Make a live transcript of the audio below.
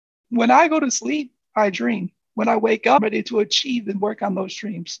When I go to sleep, I dream. When I wake up, I'm ready to achieve and work on those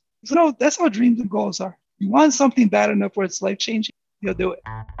dreams. So no, that's how dreams and goals are. You want something bad enough where it's life changing, you'll do it.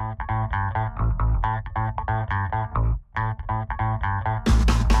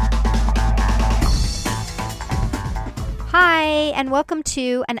 Hi, and welcome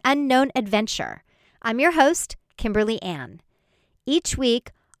to An Unknown Adventure. I'm your host, Kimberly Ann. Each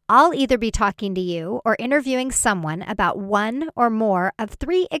week, I'll either be talking to you or interviewing someone about one or more of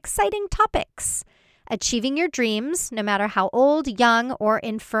three exciting topics: achieving your dreams, no matter how old, young, or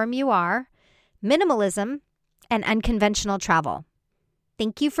infirm you are, minimalism, and unconventional travel.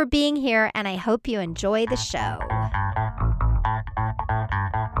 Thank you for being here, and I hope you enjoy the show.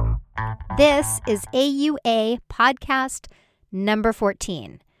 This is AUA podcast number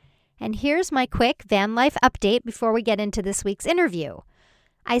 14. And here's my quick van life update before we get into this week's interview.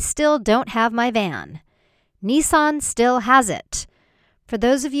 I still don't have my van. Nissan still has it. For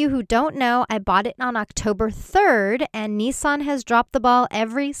those of you who don't know, I bought it on October 3rd, and Nissan has dropped the ball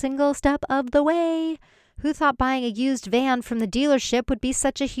every single step of the way. Who thought buying a used van from the dealership would be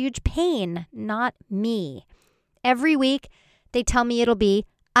such a huge pain? Not me. Every week, they tell me it'll be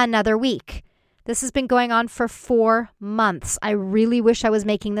another week. This has been going on for 4 months. I really wish I was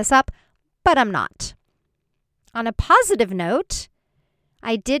making this up, but I'm not. On a positive note,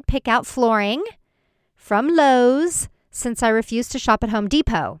 I did pick out flooring from Lowe's since I refused to shop at Home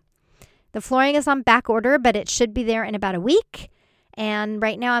Depot. The flooring is on back order, but it should be there in about a week. And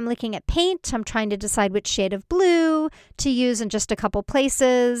right now I'm looking at paint. I'm trying to decide which shade of blue to use in just a couple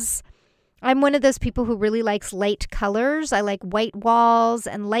places. I'm one of those people who really likes light colors. I like white walls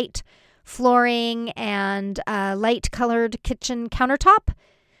and light flooring and light colored kitchen countertop.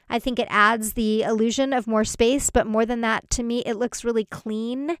 I think it adds the illusion of more space, but more than that, to me, it looks really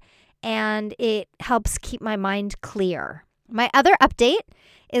clean and it helps keep my mind clear. My other update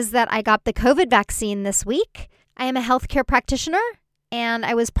is that I got the COVID vaccine this week. I am a healthcare practitioner and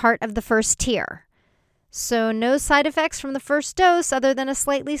I was part of the first tier. So no side effects from the first dose other than a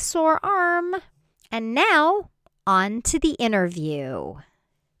slightly sore arm. And now, on to the interview.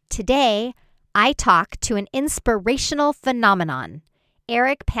 Today, I talk to an inspirational phenomenon,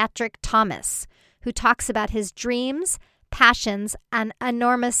 Eric Patrick Thomas, who talks about his dreams, passions, and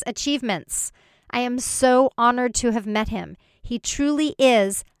enormous achievements. I am so honored to have met him. He truly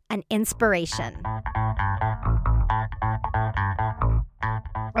is an inspiration.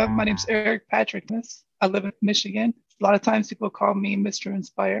 My name's Eric Patrick. I live in Michigan. A lot of times people call me Mr.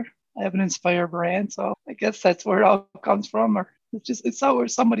 Inspire. I have an Inspire brand, so I guess that's where it all comes from. Or it's where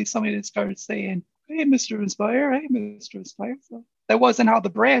somebody started saying, "Hey, Mr. Inspire, hey, Mr. Inspire." So that wasn't how the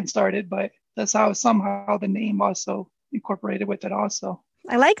brand started, but that's how somehow the name also incorporated with it also.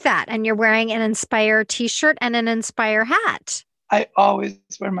 I like that. And you're wearing an Inspire t-shirt and an Inspire hat. I always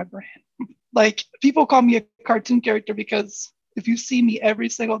wear my brand. Like, people call me a cartoon character because if you see me every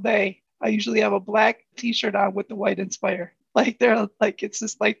single day, I usually have a black t-shirt on with the white Inspire. Like, they're like, it's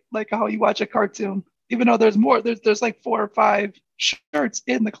just like how you watch a cartoon. Even though there's more, there's like 4 or 5 shirts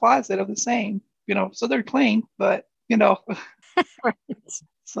in the closet of the same, so they're clean, but Right.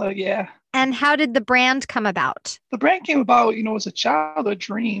 So yeah. And how did the brand come about? The brand came about, as a childhood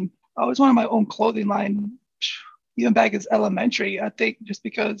dream. I always wanted my own clothing line, even back as elementary. I think just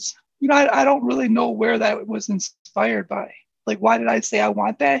because, I don't really know where that was inspired by. Like, why did I say I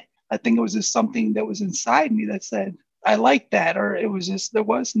want that? I think it was just something that was inside me that said, I like that. Or it was just, there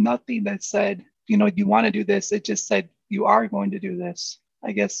was nothing that said, you want to do this. It just said, you are going to do this,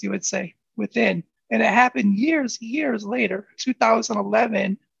 I guess you would say, within. And it happened years later.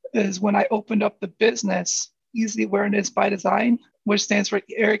 2011 is when I opened up the business, Easy Awareness by Design, which stands for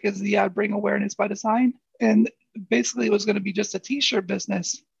Eric is the Bring Awareness by Design. And basically it was going to be just a t-shirt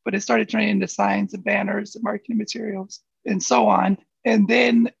business, but it started turning into signs and banners and marketing materials and so on. And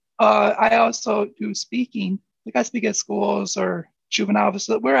then I also do speaking. Like, I speak at schools or juvenile office,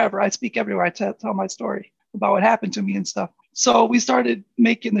 wherever. I speak everywhere. I tell my story about what happened to me and stuff. So we started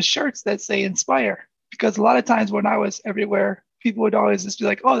making the shirts that say Inspire, because a lot of times when I was everywhere, people would always just be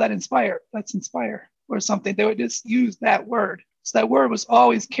like, "Oh, that's Inspire," or something. They would just use that word. So that word was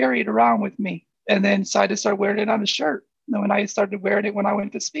always carried around with me. And then so I just started wearing it on a shirt. And when I started wearing it when I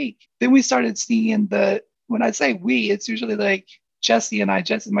went to speak, then we started seeing when I say we, it's usually like Jesse and I.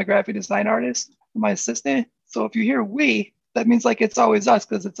 Jesse's my graphic design artist, my assistant. So if you hear we, that means like it's always us,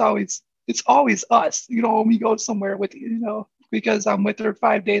 because it's always us, when we go somewhere with, because I'm with her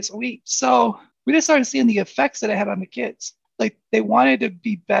 5 days a week. So we just started seeing the effects that it had on the kids. Like, they wanted to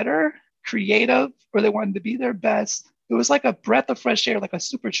be better, creative, or they wanted to be their best. It was like a breath of fresh air, like a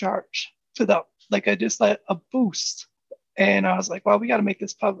supercharge to them, like a boost. And I was like, well, we got to make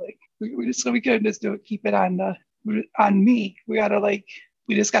this public. We couldn't just do it, keep it on me. We got to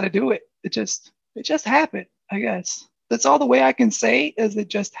we just got to do it. It just happened, I guess. That's all the way I can say is it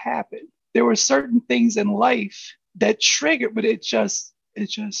just happened. There were certain things in life that triggered, but it's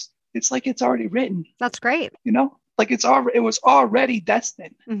like it's already written. That's great. Like it was already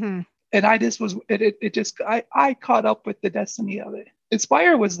destined. Mm-hmm. And I caught up with the destiny of it.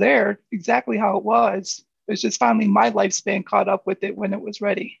 Inspire was there exactly how it was. It's just finally my lifespan caught up with it when it was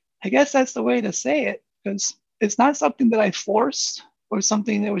ready. I guess that's the way to say it, because it's not something that I forced or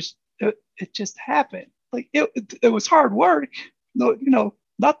something it just happened. Like it was hard work. No,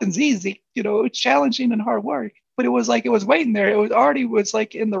 nothing's easy. It's challenging and hard work, but it was like it was waiting there. It was already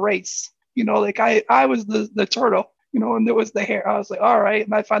like in the race. Like I was the turtle, and there was the hare. I was like, all right.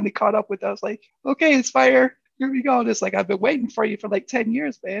 And I finally caught up with it. I was like, okay, Inspire, here we go. Just like I've been waiting for you for like 10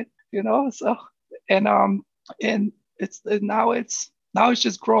 years, man. So and now it's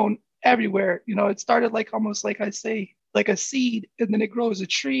just grown everywhere. It started like almost like I say, like a seed, and then it grows a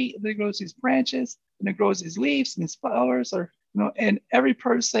tree, and then it grows these branches, and it grows these leaves and these flowers, or and every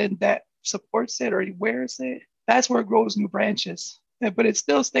person that supports it or wears it, that's where it grows new branches. But it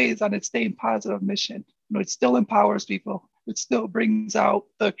still stays on its same positive mission. It still empowers people. It still brings out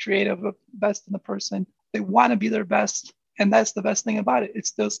the creative best in the person. They want to be their best. And that's the best thing about it. It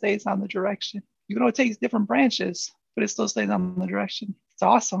still stays on the direction. Even though it takes different branches, but it still stays on the direction. It's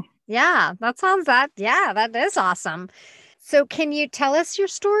awesome. Yeah, that is awesome. So can you tell us your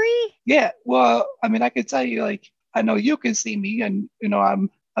story? Yeah, well, I mean, I could tell you, I know you can see me, and I'm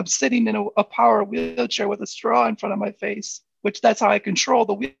sitting in a power wheelchair with a straw in front of my face, which that's how I control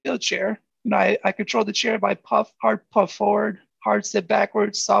the wheelchair. I control the chair by hard puff forward, hard sit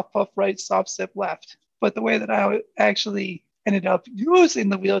backwards, soft puff right, soft sit left. But the way that I actually ended up using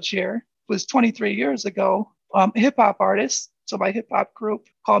the wheelchair was 23 years ago. Hip hop artist, so my hip hop group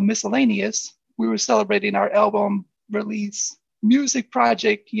called Miscellaneous, we were celebrating our album release music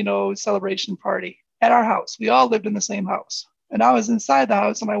project, celebration party at our house. We all lived in the same house. And I was inside the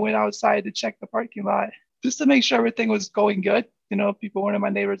house, and I went outside to check the parking lot just to make sure everything was going good. People weren't in my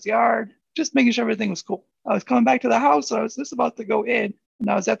neighbor's yard, just making sure everything was cool. I was coming back to the house, so I was just about to go in, and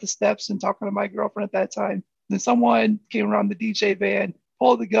I was at the steps and talking to my girlfriend at that time. Then someone came around the DJ van,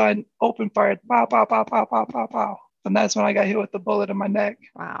 pulled the gun, open fired, pow, pow, pow, pow, pow, pow, pow. And that's when I got hit with the bullet in my neck.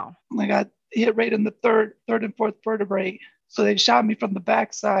 Wow. I got hit right in the third and fourth vertebrae. So they shot me from the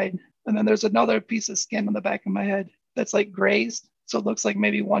backside. And then there's another piece of skin on the back of my head that's like grazed. So it looks like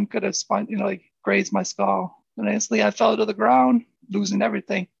maybe one could have grazed my skull. And instantly I fell to the ground, losing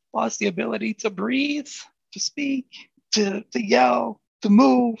everything. Lost the ability to breathe, to speak, to yell, to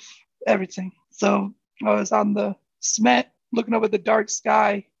move, everything. So I was on the cement looking up at the dark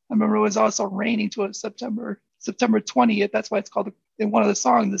sky. I remember it was also raining to a September 20th. That's why it's called, in one of the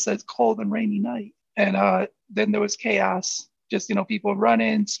songs, it says cold and rainy night. And then there was chaos, just, people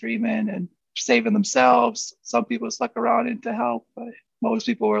running, screaming, and saving themselves. Some people stuck around in to help, but most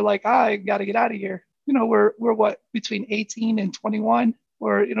people were like, I got to get out of here. We're what, between 18 and 21,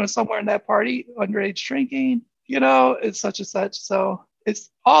 or, somewhere in that party, underage drinking, it's such and such. So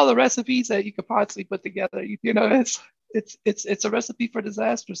it's all the recipes that you could possibly put together. It's a recipe for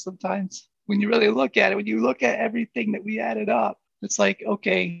disaster sometimes. When you really look at it, when you look at everything that we added up, it's like,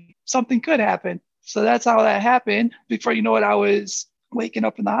 okay, something could happen. So that's how that happened. Before you know it, I was waking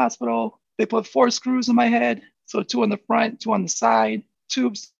up in the hospital. They put 4 screws in my head. So 2 on the front, 2 on the side,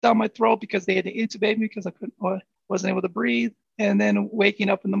 tubes down my throat because they had to intubate me because I wasn't able to breathe. And then waking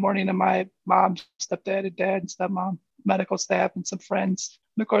up in the morning, and my mom, stepdad, and dad, and stepmom, medical staff, and some friends.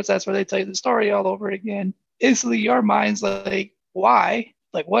 And of course, that's where they tell you the story all over again. Instantly, your mind's like, why?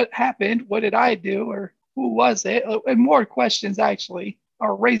 Like, what happened? What did I do? Or who was it? And more questions actually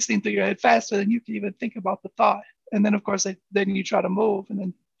are racing through your head faster than you can even think about the thought. And then, of course, then you try to move, and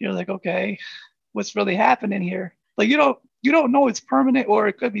then you're like, okay, what's really happening here? Like, you don't know it's permanent, or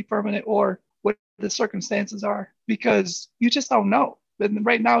it could be permanent, or what the circumstances are, because you just don't know. But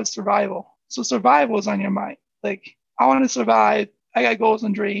right now it's survival. So survival is on your mind. Like, I want to survive. I got goals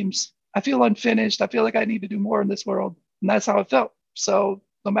and dreams. I feel unfinished. I feel like I need to do more in this world. And that's how it felt. So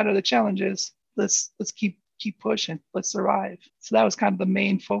no matter the challenges, let's keep pushing. Let's survive. So that was kind of the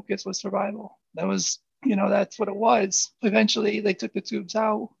main focus, was survival. That was, that's what it was. Eventually they took the tubes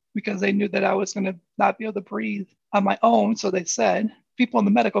out because they knew that I was going to not be able to breathe on my own. So they said, people in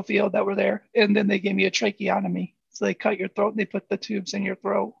the medical field that were there, and then they gave me a tracheotomy. So they cut your throat and they put the tubes in your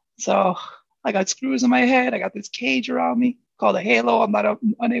throat. So I got screws in my head. I got this cage around me called a halo. I'm not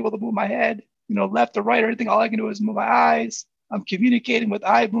unable to move my head, left or right or anything. All I can do is move my eyes. I'm communicating with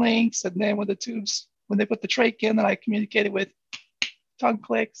eye blinks. And then when the tubes when they put the trach in, then I communicated with tongue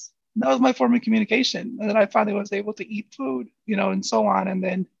clicks. And that was my form of communication. And then I finally was able to eat food, and so on. And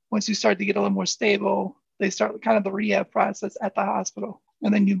then once you start to get a little more stable, they start kind of the rehab process at the hospital.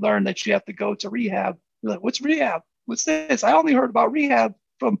 And then you learn that you have to go to rehab. You're like, what's rehab? What's this? I only heard about rehab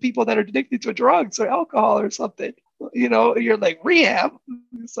from people that are addicted to drugs or alcohol or something. You're like, rehab.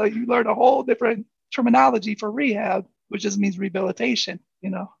 So you learn a whole different terminology for rehab, which just means rehabilitation,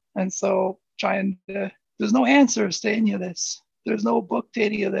 And so there's no answers to any of this. There's no book to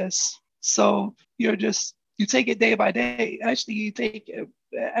any of this. So you take it day by day. Actually, you take it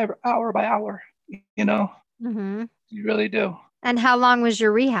hour by hour, Mm-hmm. You really do. And how long was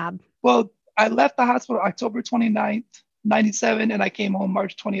your rehab? Well, I left the hospital October 29th, 97, and I came home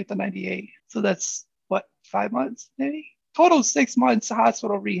March 20th of 98. So that's 5 months, maybe? Total 6 months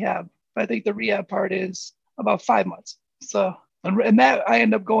hospital rehab. But I think the rehab part is about 5 months. So, and that I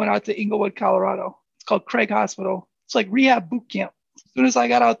end up going out to Inglewood, Colorado. It's called Craig Hospital. It's like rehab boot camp. As soon as I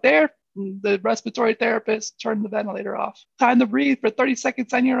got out there, the respiratory therapist turned the ventilator off. Time to breathe for 30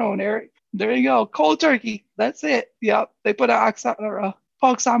 seconds on your own, Eric. There you go. Cold turkey. That's it. Yep. They put a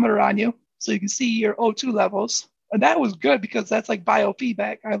pulsometer on you so you can see your O2 levels. And that was good because that's like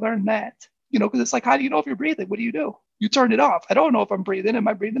biofeedback. I learned that, because it's like, how do you know if you're breathing? What do? You turn it off. I don't know if I'm breathing. Am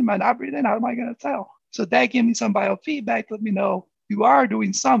I breathing? Am I not breathing? How am I going to tell? So that gave me some biofeedback. Let me know you are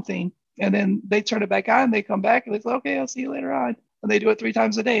doing something. And then they turn it back on. They come back and they say, okay, I'll see you later on. And they do it 3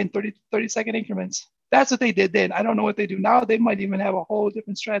 times a day in 30-second increments. That's what they did then. I don't know what they do now. They might even have a whole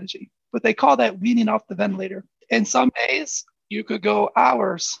different strategy. But they call that weaning off the ventilator. And some days you could go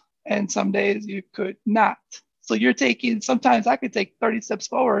hours and some days you could not. So sometimes I could take 30 steps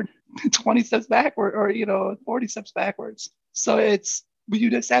forward, 20 steps backward, or 40 steps backwards. So you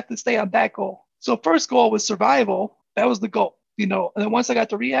just have to stay on that goal. So first goal was survival. That was the goal, and then once I got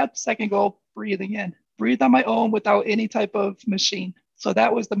to rehab, second goal, breathing in. Breathe on my own without any type of machine. So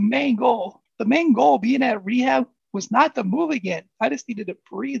that was the main goal. The main goal being at rehab was not to move again. I just needed to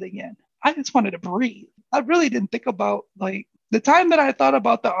breathe again. I just wanted to breathe. I really didn't think about the time that I thought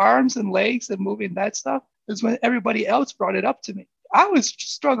about the arms and legs and moving that stuff is when everybody else brought it up to me. I was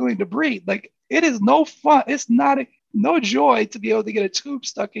struggling to breathe. It is no fun. It's no joy to be able to get a tube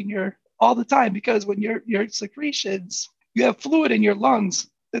stuck in your all the time because when your secretions, you have fluid in your lungs.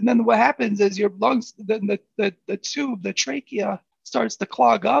 And then what happens is your lungs, then the tube, the trachea starts to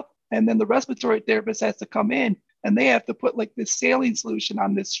clog up. And then the respiratory therapist has to come in and they have to put this saline solution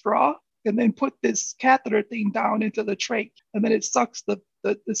on this straw and then put this catheter thing down into the trach. And then it sucks the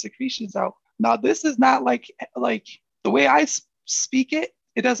secretions out. Now, this is not like the way I speak it.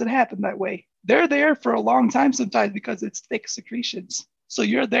 It doesn't happen that way. They're there for a long time sometimes because it's thick secretions. So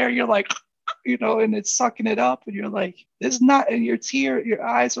you're there, you're like, and it's sucking it up. And you're like, this is not, and your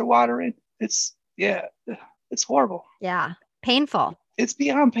eyes are watering. It's horrible. Yeah. Painful. It's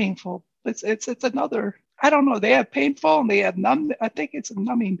beyond painful. It's another, I don't know. They have painful and they have numb. I think it's a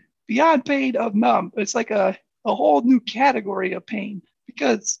numbing. Beyond pain of numb. It's like a whole new category of pain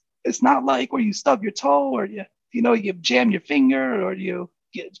because it's not like where you stub your toe or you jam your finger or you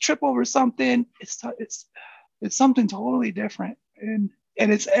trip over something. It's something totally different. And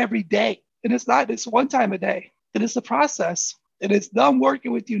it's every day. And it's not this one time a day. And it's a process. And it's them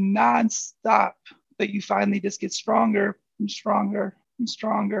working with you nonstop that you finally just get stronger and stronger and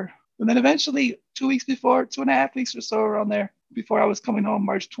stronger. And then eventually 2.5 weeks or so around there, before I was coming home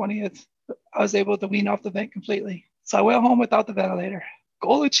March 20th, I was able to wean off the vent completely. So I went home without the ventilator.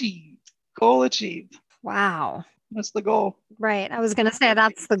 Goal achieved. Goal achieved. Wow. That's the goal. Right. I was going to say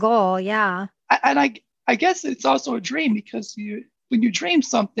that's the goal. Yeah. I guess it's also a dream because when you dream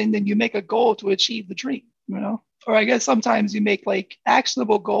something, then you make a goal to achieve the dream, Or I guess sometimes you make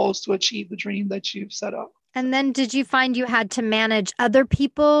actionable goals to achieve the dream that you've set up. And then did you find you had to manage other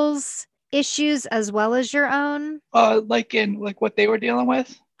people's issues as well as your own? In what they were dealing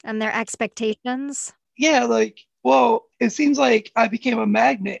with? And their expectations? Yeah, it seems like I became a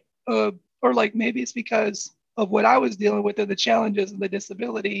magnet, or maybe it's because of what I was dealing with and the challenges and the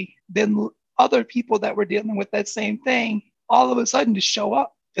disability, then other people that were dealing with that same thing all of a sudden just show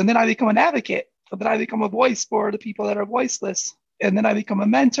up. And then I become an advocate. And then I become a voice for the people that are voiceless. And then I become a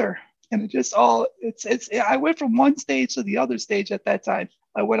mentor. And it just I went from one stage to the other stage at that time.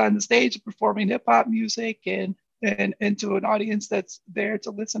 I went on the stage performing hip hop music and into an audience that's there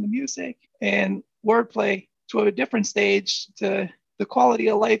to listen to music and wordplay, to a different stage, to the quality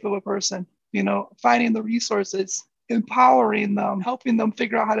of life of a person, finding the resources, empowering them, helping them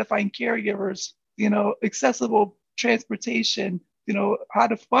figure out how to find caregivers, accessible transportation, how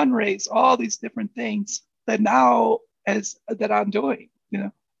to fundraise, all these different things that now that I'm doing,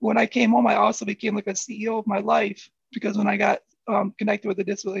 when I came home, I also became like a CEO of my life because when I got connected with the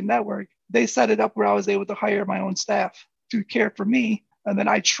Disability Network, they set it up where I was able to hire my own staff to care for me. And then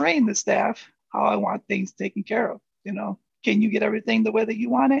I train the staff how I want things taken care of. Can you get everything the way that you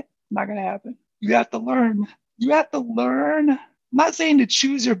want it? Not going to happen. You have to learn. You have to learn. I'm not saying to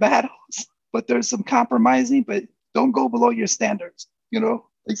choose your battles, but there's some compromising, but don't go below your standards.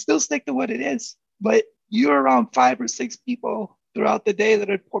 Like still stick to what it is. But you're around 5 or 6 people throughout the day that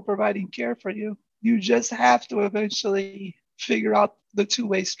are providing care for you. You just have to eventually figure out the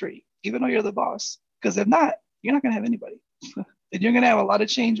two-way street, even though you're the boss. Because if not, you're not going to have anybody. And you're going to have a lot of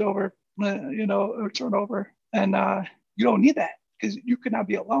changeover, or turnover. And you don't need that because you could not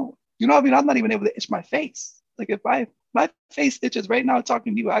be alone. I'm not even able to itch my face. Like if my face itches right now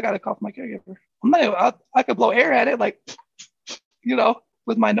talking to you, I got to call my caregiver. I could blow air at it, like,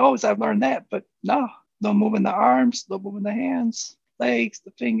 with my nose, I've learned that. But no moving the arms, no moving the hands, legs,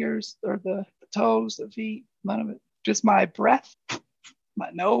 the fingers, or the toes, the feet, none of it. Just my breath, my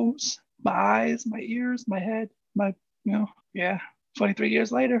nose, my eyes, my ears, my head, 23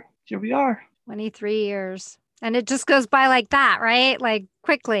 years later, here we are. 23 years. And it just goes by like that, right? Like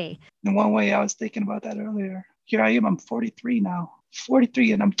quickly. In one way, I was thinking about that earlier. Here I am, I'm 43 now.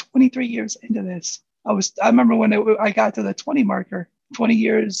 43, and I'm 23 years into this. I remember when I got to the 20 marker, 20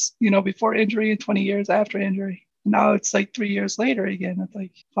 years, before injury and 20 years after injury. Now it's like 3 years later again. It's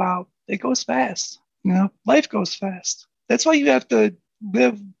like, wow, it goes fast. Life goes fast. That's why you have to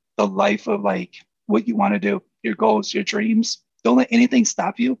live the life of like what you want to do, your goals, your dreams. Don't let anything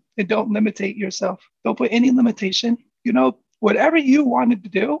stop you, and don't limitate yourself. Don't put any limitation. Whatever you wanted to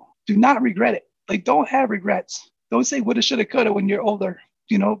do not regret it. Like, don't have regrets. Don't say woulda, shoulda, coulda when you're older.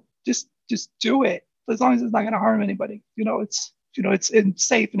 Just do it as long as it's not going to harm anybody. It's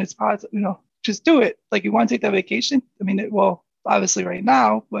safe and it's positive. Just do it. Like, you want to take that vacation. I mean, obviously right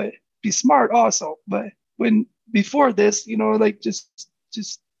now, but be smart also. But before this,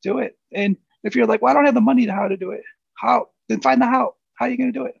 just do it. And if you're like, well, I don't have the money to how to do it. How? Then find the how. How are you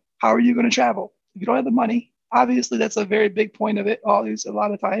going to do it? How are you going to travel? If you don't have the money, obviously that's a very big point of it. Always, a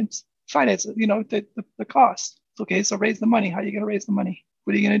lot of times, finance, the cost. Okay, so raise the money. How are you going to raise the money?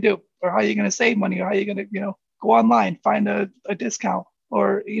 What are you going to do? Or how are you going to save money? Or how are you going to, go online, find a discount,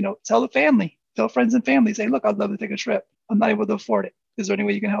 or, tell the family, tell friends and family, say, look, I'd love to take a trip. I'm not able to afford it. Is there any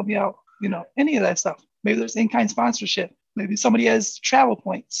way you can help me out? Any of that stuff. Maybe there's in-kind sponsorship. Maybe somebody has travel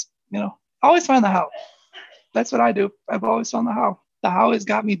points. Always find the how. That's what I do. I've always found the how. The how has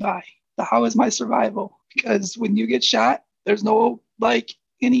got me by. The how is my survival. Because when you get shot, there's no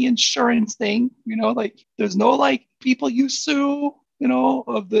any insurance thing, there's no people you sue, I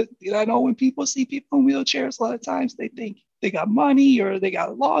know when people see people in wheelchairs, a lot of times they think they got money or they got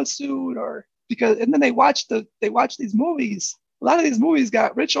a lawsuit and then they watch these movies. A lot of these movies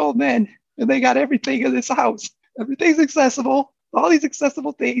got rich old men and they got everything in this house. Everything's accessible, all these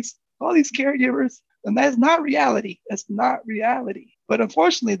accessible things, all these caregivers. And that's not reality. That's not reality. But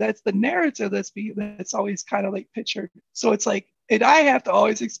unfortunately, that's the narrative that's always kind of pictured. So it's and I have to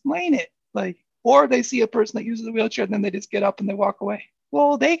always explain it. Or they see a person that uses a wheelchair and then they just get up and they walk away.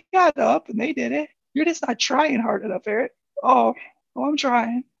 Well, they got up and they did it. You're just not trying hard enough, Eric. Oh, I'm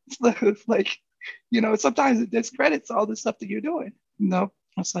trying. It's sometimes it discredits all the stuff that you're doing.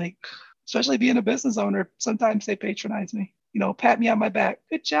 It's especially being a business owner, sometimes they patronize me, pat me on my back.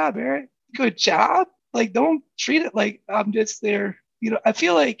 Good job, Eric. Good job. Don't treat it like I'm just there. I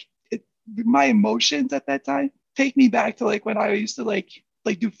feel my emotions at that time take me back to when I used to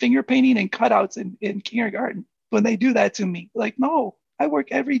do finger painting and cutouts in kindergarten. When they do that to me, no, I work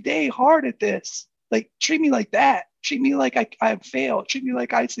every day hard at this. Treat me like that. Treat me like I failed. Treat me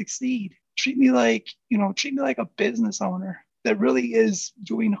like I succeed. Treat me like a business owner that really is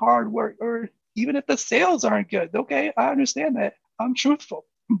doing hard work. Or even if the sales aren't good, okay, I understand that. I'm truthful,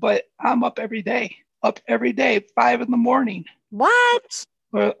 but I'm up every day, 5 a.m. What?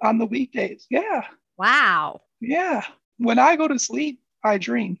 Or on the weekdays. Yeah. Wow. Yeah. When I go to sleep, I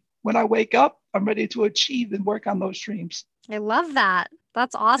dream. When I wake up, I'm ready to achieve and work on those dreams. I love that.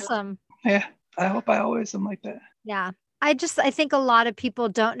 That's awesome. Yeah. I hope I always am like that. Yeah. I think a lot of people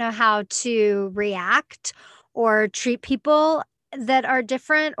don't know how to react or treat people that are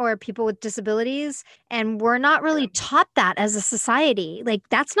different or people with disabilities. And we're not really taught that as a society.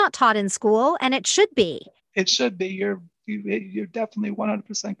 That's not taught in school, and it should be. It should be. You're definitely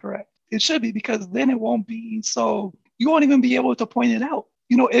 100% correct. It should be, because then it won't be so, you won't even be able to point it out.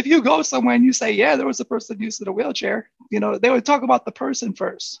 If you go somewhere and you say, yeah, there was a person using a wheelchair, they would talk about the person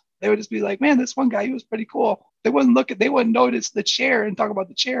first. They would just be like, man, this one guy, he was pretty cool. They wouldn't notice the chair and talk about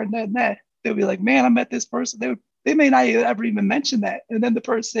the chair and then that. They'd be like, man, I met this person. they may not ever even mention that. And then the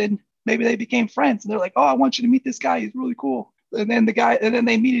person, maybe they became friends and they're like, oh, I want you to meet this guy. He's really cool. And then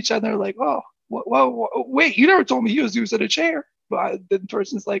they meet each other like, oh, wait, you never told me you was using a chair. But the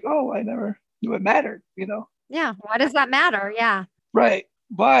person's like, oh, I never knew it mattered, Yeah. Why does that matter? Yeah. Right.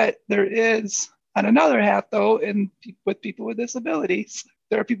 But there is, on another half, though, with people with disabilities,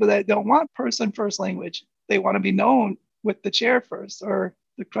 there are people that don't want person first language. They want to be known with the chair first or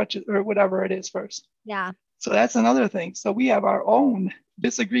the crutches or whatever it is first. Yeah. So that's another thing. So we have our own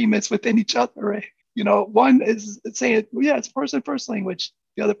disagreements within each other, right? One is saying, well, yeah, it's person first language.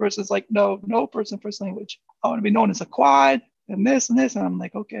 The other person's like, no person first language. I want to be known as a quad and this and this. And I'm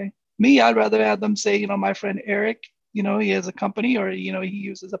like, okay. Me, I'd rather have them say, my friend Eric, he has a company or, he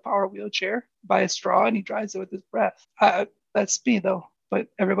uses a power wheelchair by a straw and he drives it with his breath. That's me though, but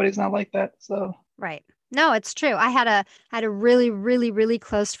everybody's not like that. So. Right. No, it's true. I had a really, really, really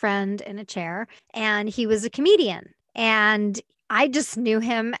close friend in a chair, and he was a comedian. And I just knew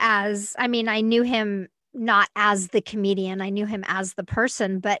him I knew him not as the comedian. I knew him as the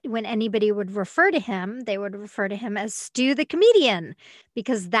person. But when anybody would refer to him, they would refer to him as Stu the comedian,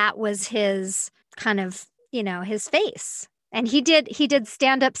 because that was his kind of, his face. And he did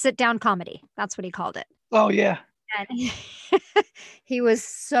stand-up, sit-down comedy. That's what he called it. Oh, yeah. And he was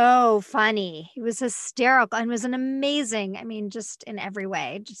so funny. He was hysterical and was an amazing, just in every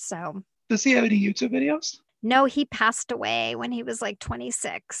way. Just so. Does he have any YouTube videos? No, he passed away when he was like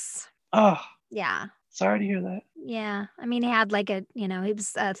 26. Oh. Yeah. Sorry to hear that. Yeah. He had like he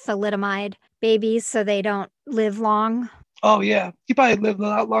was a thalidomide babies, so they don't live long. Oh, yeah. He probably lived a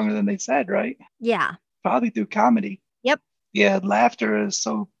lot longer than they said, right? Yeah. Probably through comedy. Yep. Yeah. Laughter is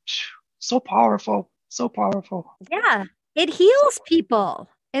so powerful. So powerful. Yeah. It heals people.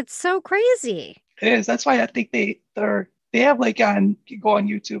 It's so crazy. It is. That's why I think they have go on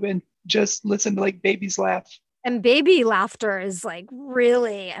YouTube and just listen to like babies laugh. And baby laughter is like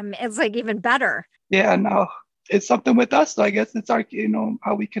really, it's like even better. Yeah, no, it's something with us. So I guess it's our,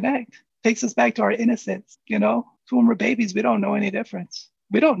 how we connect. Takes us back to our innocence, To when we're babies, we don't know any difference.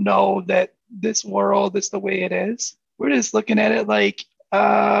 We don't know that this world is the way it is. We're just looking at it like,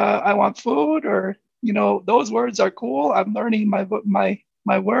 I want food, or, those words are cool. I'm learning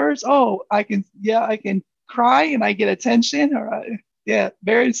my words. Oh, I can cry and I get attention, or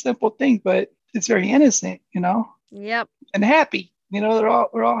very simple things, but it's very innocent, Yep. And happy, we're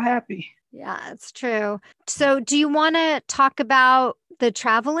all happy. Yeah, it's true. So do you want to talk about the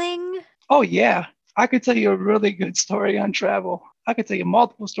traveling? Oh, yeah. I could tell you a really good story on travel. I could tell you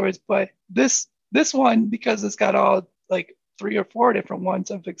multiple stories, but this one, because it's got all like 3 or 4 different ones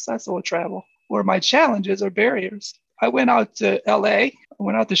of accessible travel, where my challenges or barriers. I went out to LA. I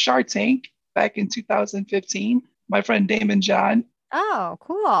went out to Shark Tank back in 2015. My friend Damon John. Oh,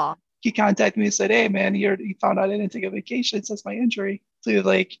 cool. He contacted me and said, hey, man, he found out I didn't take a vacation since my injury. So he was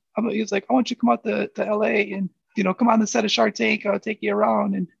like, I want you to come out to LA and, come on the set of Shark Tank. I'll take you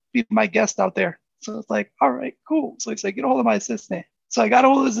around and be my guest out there. So it's like, all right, cool. So he's like, get a hold of my assistant. So I got a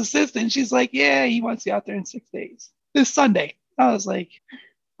hold of his assistant. She's like, yeah, he wants you out there in 6 days. This Sunday. I was like,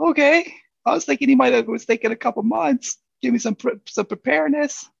 okay. I was thinking he might have was taking a couple months. Give me some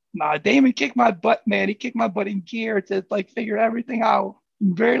preparedness. Nah, Damon kicked my butt, man. He kicked my butt in gear to figure everything out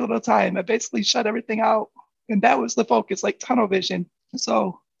in very little time. I basically shut everything out. And that was the focus, like tunnel vision.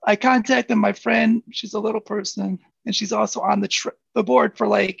 So I contacted my friend. She's a little person, and she's also on the board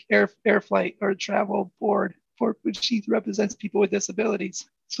for air flight or travel board for which she represents people with disabilities.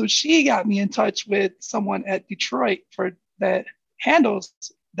 So she got me in touch with someone at Detroit that handles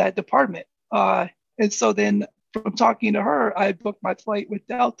that department. And so then from talking to her, I booked my flight with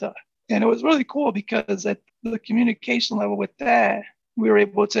Delta. And it was really cool because at the communication level with that, we were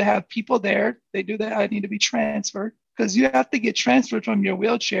able to have people there. They do that. I need to be transferred because you have to get transferred from your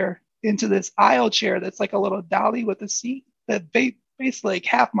wheelchair into this aisle chair that's like a little dolly with a seat that basically like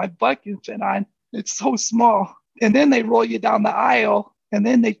half my butt can fit on. It's so small. And then they roll you down the aisle, and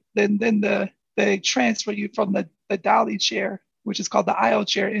then they transfer you from the dolly chair, which is called the aisle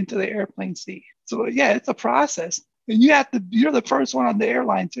chair, into the airplane seat. So yeah, it's a process. And you're the first one on the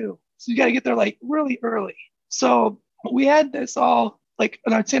airline too. So you got to get there like really early. So we had this all like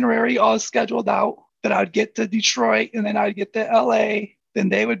an itinerary all scheduled out that I'd get to Detroit and then I'd get to LA, then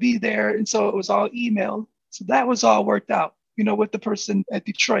they would be there. And so it was all emailed. So that was all worked out, with the person at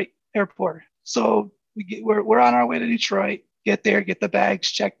Detroit airport. So we're on our way to Detroit, get there, get the bags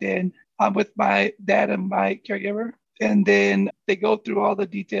checked in. I'm with my dad and my caregiver. And then they go through all the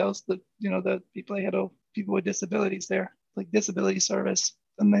details, the people they had people with disabilities there, like disability service.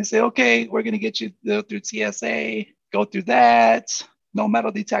 And they say, okay, we're going to get you through TSA, go through that, no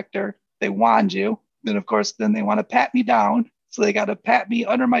metal detector. They wand you. Then, of course, then they want to pat me down. So they got to pat me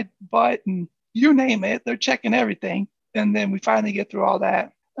under my butt and you name it. They're checking everything. And then we finally get through all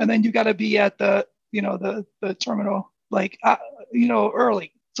that. And then you got to be at the terminal, like,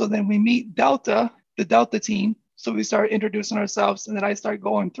 early. So then we meet the Delta team. So we start introducing ourselves. And then I start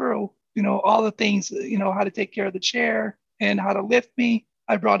going through, all the things, how to take care of the chair and how to lift me.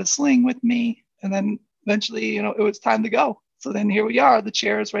 I brought a sling with me. And then eventually, it was time to go. So then here we are. The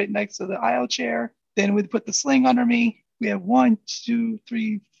chair is right next to the aisle chair. Then we put the sling under me. We have 1, 2,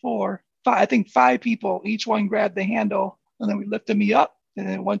 3, 4, 5. I think 5 people. Each one grabbed the handle. And then we lifted me up. And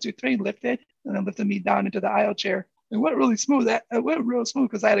then 1, 2, 3, lifted. And then lifted me down into the aisle chair. It went really smooth. It went real smooth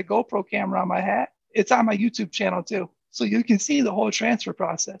because I had a GoPro camera on my hat. It's on my YouTube channel too. So you can see the whole transfer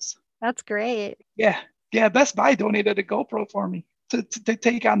process. That's great. Yeah. Yeah. Best Buy donated a GoPro for me to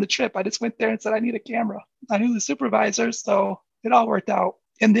take on the trip. I just went there and said, I need a camera. I knew the supervisor, so it all worked out.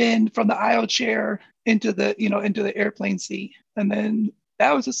 And then from the aisle chair into the airplane seat. And then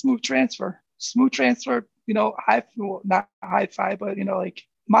that was a smooth transfer, not high five, but, like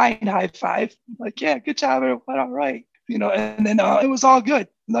mind high five. Like, yeah, good job. It went all right. And then it was all good.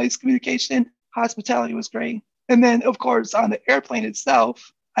 Nice communication. Hospitality was great. And then, of course, on the airplane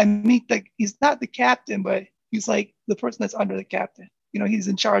itself, I meet he's not the captain, but he's like the person that's under the captain. He's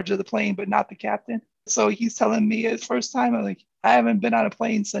in charge of the plane, but not the captain. So he's telling me his first time, I'm like, I haven't been on a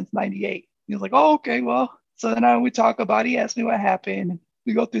plane since 98. He was like, oh, okay, well. So then we talk about it. He asked me what happened.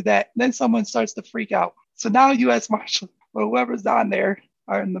 We go through that. Then someone starts to freak out. So now U.S. Marshal or whoever's on there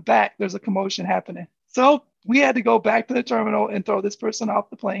are in the back. There's a commotion happening. So we had to go back to the terminal and throw this person off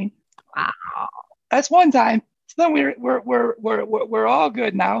the plane. Wow. That's one time. So then we're all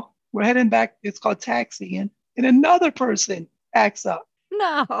good now. We're heading back. It's called taxiing. And another person acts up.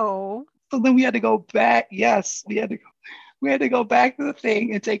 No. So then we had to go back. Yes, we had to go back to the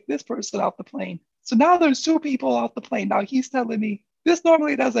thing and take this person off the plane. So now there's 2 people off the plane. Now he's telling me this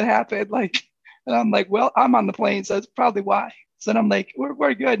normally doesn't happen. And I'm like, well, I'm on the plane, so that's probably why. So then I'm like,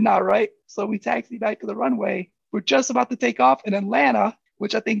 we're good now, right? So we taxi back to the runway. We're just about to take off in Atlanta,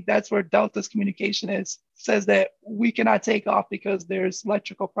 which I think that's where Delta's communication is, says that we cannot take off because there's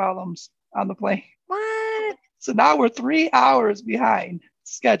electrical problems on the plane. What? So now we're 3 hours behind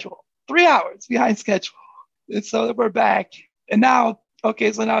schedule. 3 hours behind schedule. And so we're back. And now,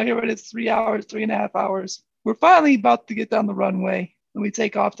 so now here it is, 3 hours, 3.5 hours. We're finally about to get down the runway and we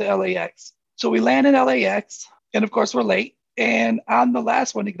take off to LAX. So we land in LAX and of course we're late. And I'm the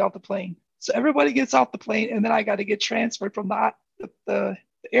last one to get off the plane. So everybody gets off the plane and then I got to get transferred from the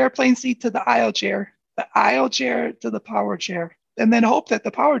airplane seat to the aisle chair to the power chair, and then hope that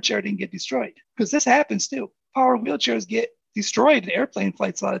the power chair didn't get destroyed. Because this happens too. Power wheelchairs get destroyed in airplane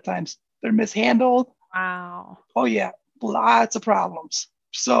flights a lot of times. They're mishandled. Wow. Oh yeah, lots of problems.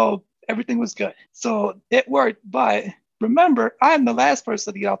 So everything was good. So it worked. But remember, I'm the last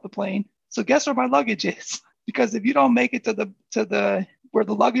person to get off the plane. So guess where my luggage is? Because if you don't make it to the where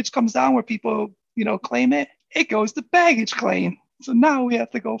the luggage comes down, where people claim it, it goes to baggage claim. So now we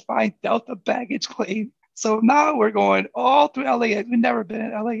have to go find Delta baggage claim. So now we're going all through LAX. We've never been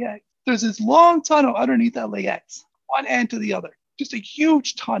in LAX. There's this long tunnel underneath LAX, one end to the other, just a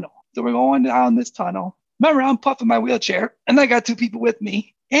huge tunnel. So we're going down this tunnel. Remember, I'm puffing my wheelchair and I got 2 people with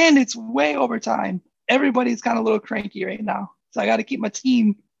me and it's way over time. Everybody's kind of a little cranky right now. So I got to keep my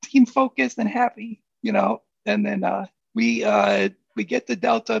team focused and happy, and then we get the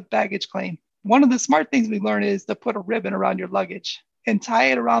Delta baggage claim. One of the smart things we learned is to put a ribbon around your luggage and tie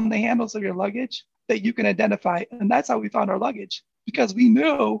it around the handles of your luggage that you can identify. And that's how we found our luggage, because we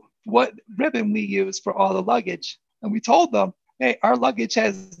knew what ribbon we use for all the luggage. And we told them, hey, our luggage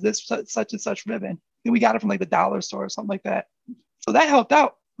has this such and such ribbon. And we got it from like the dollar store or something like that. So that helped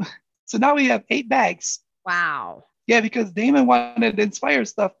out. So now we have 8 bags. Wow. Yeah, because Damon wanted Inspire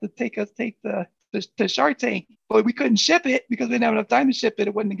stuff to take the Shark Tank, but we couldn't ship it because we didn't have enough time to ship it.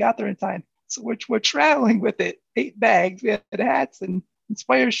 It wouldn't have got there in time. So we're traveling with it, 8 bags. We had hats and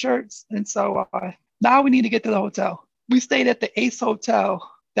Inspire shirts. And so now we need to get to the hotel. We stayed at the Ace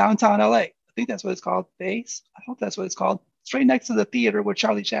Hotel, downtown LA. I think that's what it's called, the Ace. I hope that's what it's called. It's right next to the theater where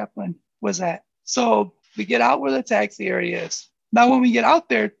Charlie Chaplin was at. So we get out where the taxi area is. Now, when we get out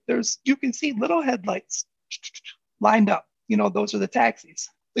there, you can see little headlights lined up. Those are the taxis.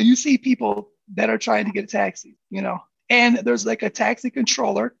 So you see people that are trying to get a taxi, and there's like a taxi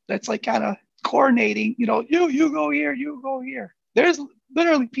controller that's like kind of coordinating, you go here, you go here. There's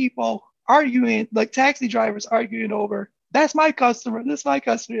literally people arguing, like taxi drivers arguing over, that's my customer, this is my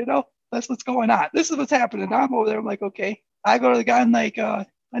customer, that's what's going on. This is what's happening. I'm over there. I'm like, okay. I go to the guy, I'm like, I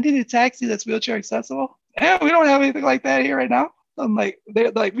need a taxi that's wheelchair accessible. And we don't have anything like that here right now. I'm like,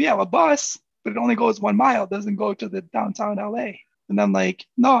 they're like, we have a bus. but it only goes 1 mile. It doesn't go to the downtown LA. And I'm like,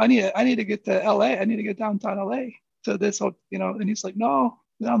 no, I need to get to LA. I need to get downtown LA to this, And he's like, no.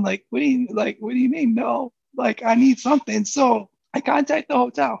 And I'm like, what do you mean? No, like I need something. So I contact the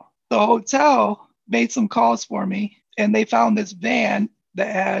hotel. The hotel made some calls for me and they found this van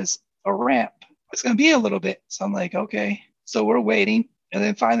that has a ramp. It's going to be a little bit. So I'm like, okay. So we're waiting. And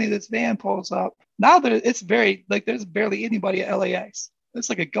then finally this van pulls up. Now it's very, like, there's barely anybody at LAX. It's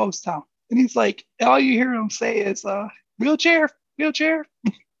like a ghost town. And he's like, all you hear him say is, wheelchair.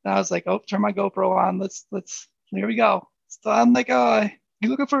 And I was like, oh, turn my GoPro on. Let's, here we go. So I'm like, you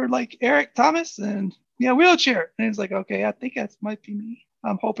looking for like Eric Thomas? And yeah, wheelchair. And he's like, okay, I think that might be me.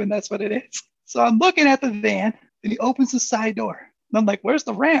 I'm hoping that's what it is. So I'm looking at the van and he opens the side door. And I'm like, where's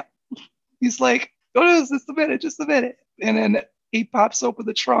the ramp? He's like, go to this, just a minute. And then he pops open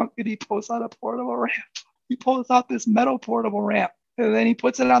the trunk and he pulls out a portable ramp. He pulls out this metal portable ramp and then he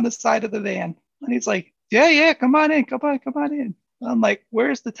puts it on the side of the van. And he's like, yeah, come on in. And I'm like,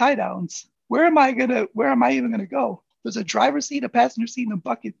 where's the tie downs? Where am I even gonna go? There's a driver's seat, a passenger seat, and a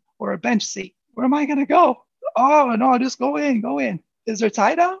bucket or a bench seat. Where am I gonna go? Oh no, just go in. Is there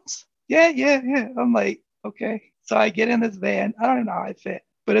tie downs? Yeah. I'm like, okay. So I get in this van. I don't even know how I fit,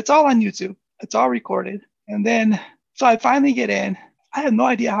 but it's all on YouTube. It's all recorded. And then, so I finally get in. I have no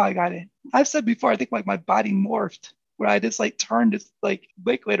idea how I got in. I've said before, I think like my body morphed where I just like turned this like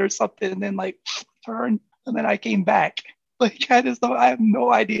liquid or something and then like turned and then I came back. Like I have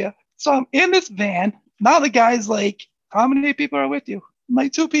no idea. So I'm in this van. Now the guy's like, how many people are with you? I'm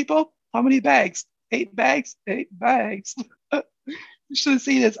like, 2 people. How many bags? 8 bags. 8 bags. You should have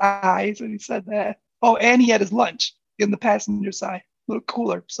seen his eyes when he said that. Oh, and he had his lunch in the passenger side, little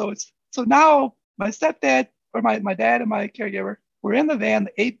cooler. So now my stepdad or my dad and my caregiver, we're in the van.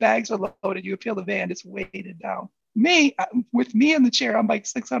 The 8 bags are loaded. You feel the van just weighted down. With me in the chair, I'm like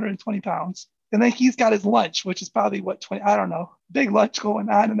 620 pounds. And then he's got his lunch, which is probably 20, I don't know, big lunch going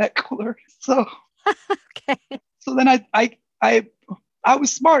on in that cooler. So, Okay. So then I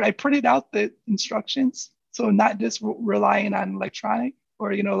was smart. I printed out the instructions. So not just relying on electronic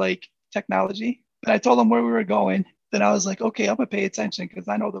or, like technology, but I told them where we were going. Then I was like, okay, I'm gonna pay attention because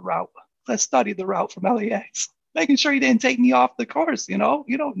I know the route. Let's study the route from LAX, making sure he didn't take me off the course. You don't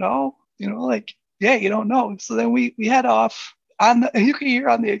know, yeah, you don't know. So then we head off you can hear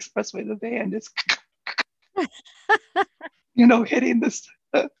on the expressway, the van just, hitting this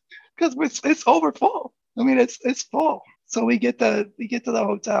because it's over full. I mean, it's full. So we get to the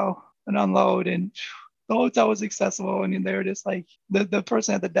hotel and unload, and the hotel was accessible. And they were just like, the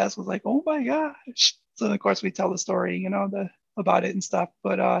person at the desk was like, oh my gosh. So of course we tell the story, about it and stuff.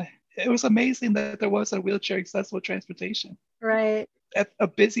 But it was amazing that there was a wheelchair accessible transportation. Right. At a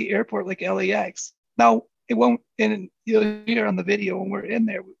busy airport like LAX. Now, it won't, and you'll hear on the video when we're in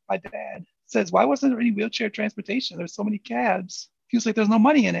there, my dad says, why wasn't there any wheelchair transportation? There's so many cabs. He was like, there's no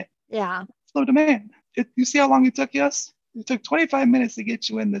money in it. Yeah. There's no demand. You see how long it took us? It took 25 minutes to get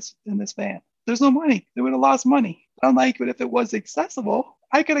you in this van. There's no money. They would have lost money. Unlike, but if it was accessible,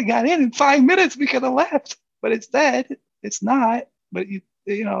 I could have got in 5 minutes. We could have left. But instead, it's not. But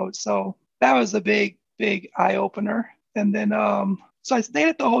so that was a big eye opener. And then, so I stayed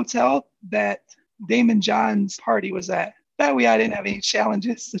at the hotel that Damon John's party was at. That way I didn't have any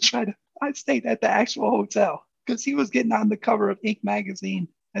challenges I stayed at the actual hotel because he was getting on the cover of Inc. magazine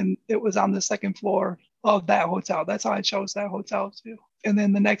and it was on the 2nd floor of that hotel. That's how I chose that hotel too. And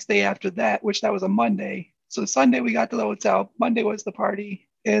then the next day after that, which that was a Monday. So Sunday we got to the hotel, Monday was the party.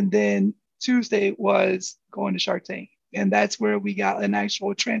 And then Tuesday was going to Shark Tank. And that's where we got an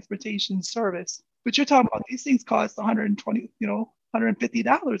actual transportation service. But you're talking about these things cost $120,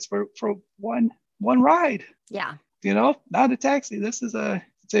 $150 for one ride. Yeah. Not a taxi. This is a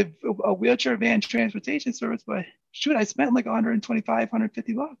wheelchair van transportation service, but shoot, I spent like $125,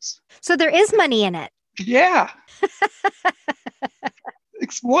 $150. So there is money in it. Yeah.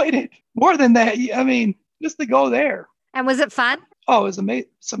 Exploited. More than that. I mean, just to go there. And was it fun? Oh, it's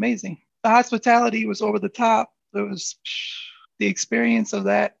amazing. The hospitality was over the top. There was the experience of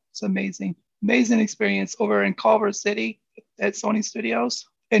that. It's amazing. Amazing experience over in Culver City at Sony Studios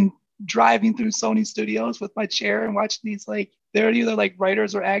and driving through Sony Studios with my chair and watching these, like, they're either like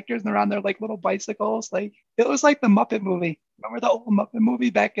writers or actors and they're on their like little bicycles. Like it was like the Muppet movie. Remember the old Muppet movie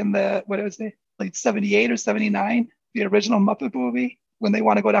back in the, what was it, like 78 or 79? The original Muppet movie when they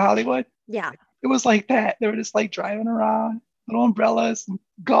want to go to Hollywood? Yeah. It was like that. They were just like driving around, little umbrellas and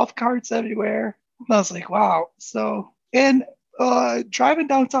golf carts everywhere. And I was like, wow. So, and driving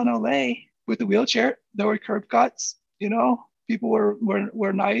downtown LA with the wheelchair, there were curb cuts, people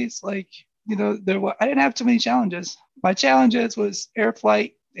were nice. Like, I didn't have too many challenges. My challenges was air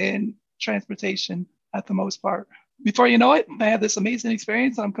flight and transportation at the most part. Before you know it, I had this amazing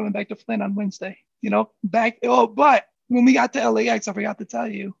experience. And I'm coming back to Flint on Wednesday. But when we got to LAX, I forgot to tell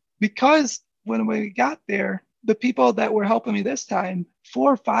you, because when we got there, the people that were helping me this time,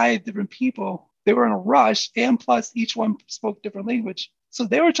 4 or 5 different people, they were in a rush, and plus each one spoke different language. So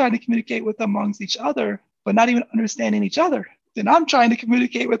they were trying to communicate with them amongst each other, but not even understanding each other. Then I'm trying to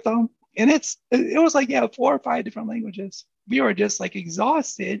communicate with them. And it was like, 4 or 5 different languages. We were just like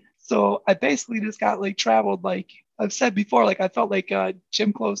exhausted. So I basically just got like traveled, like I've said before, like I felt like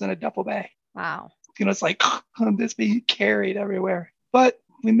gym clothes in a duffel bag. Wow. It's like I'm just being carried everywhere. But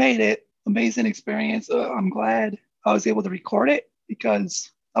we made it. Amazing experience. I'm glad I was able to record it because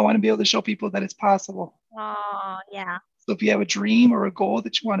I want to be able to show people that it's possible. Oh, yeah. So if you have a dream or a goal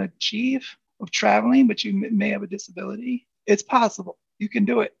that you want to achieve of traveling, but you may have a disability, it's possible. You can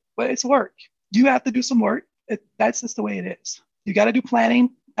do it, but it's work. You have to do some work. That's just the way it is. You got to do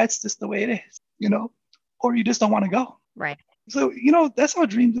planning. That's just the way it is, or you just don't want to go. Right. So, that's how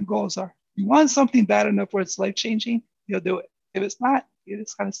dreams and goals are. You want something bad enough where it's life-changing, you'll do it. If it's not, you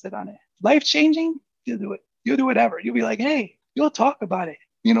just kind of sit on it. Life-changing, you'll do it. You'll do whatever. You'll be like, hey, you'll talk about it.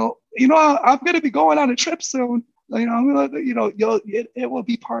 I'm going to be going on a trip soon. I'm gonna, it will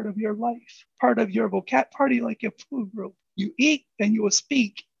be part of your life, part of your party, like your food group. You eat and you will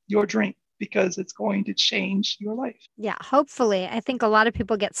speak your dream because it's going to change your life. Yeah, hopefully. I think a lot of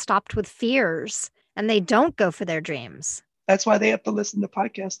people get stopped with fears and they don't go for their dreams. That's why they have to listen to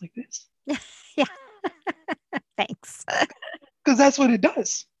podcasts like this. Yeah. Thanks. Because that's what it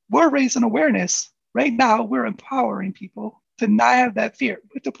does. We're raising awareness. Right now, we're empowering people to not have that fear.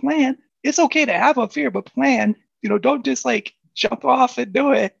 But to plan, it's okay to have a fear, but plan. Don't just like jump off and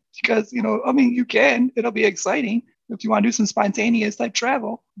do it because, you can. It'll be exciting if you want to do some spontaneous type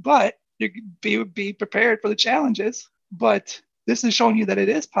travel, but you be prepared for the challenges. But this is showing you that it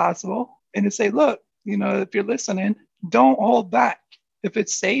is possible. And to say, look, if you're listening, don't hold back. If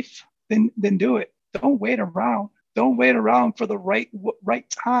it's safe, then do it. Don't wait around. Don't wait around for the right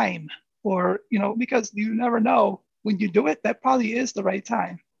time, or because you never know when you do it. That probably is the right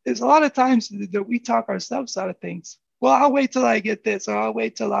time. There's a lot of times that we talk ourselves out of things. Well, I'll wait till I get this, or I'll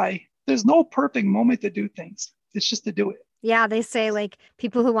wait till There's no perfect moment to do things. It's just to do it. Yeah, they say like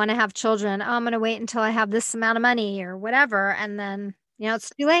people who want to have children, I'm going to wait until I have this amount of money or whatever, and then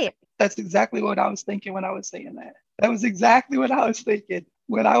it's too late. That's exactly what I was thinking when I was saying that. That was exactly what I was thinking.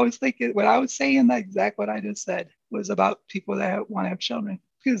 When I was saying that, exact what I just said was about people that want to have children,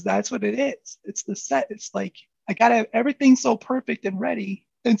 because that's what it is. It's the set. It's like, I got to have everything so perfect and ready,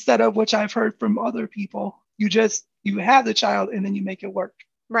 instead of which I've heard from other people. You have the child and then you make it work.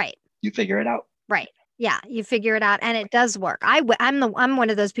 Right. You figure it out. Right. Yeah. You figure it out and it does work. I'm one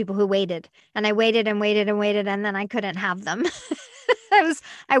of those people who waited, and I waited and waited and waited, and then I couldn't have them.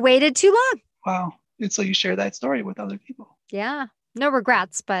 I waited too long. Wow. And so you share that story with other people. Yeah. No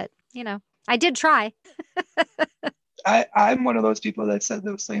regrets, but I did try. I'm one of those people that said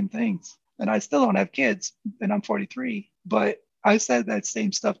those same things, and I still don't have kids, and I'm 43, but I said that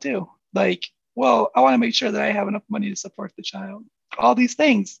same stuff too. Like, well, I want to make sure that I have enough money to support the child, all these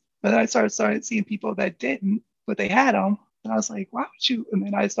things. But then I started seeing people that didn't, but they had them. And I was like, why would you? And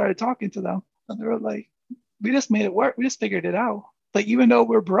then I started talking to them, and they were like, we just made it work. We just figured it out. Like, even though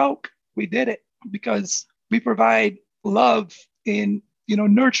we're broke, we did it because we provide love in,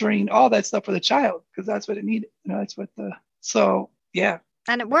 nurturing, all that stuff for the child, because that's what it needed. That's what yeah.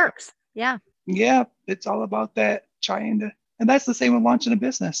 And it works. Yeah. Yeah. It's all about that and that's the same with launching a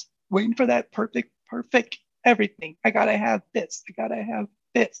business, waiting for that perfect everything. I got to have this. I got to have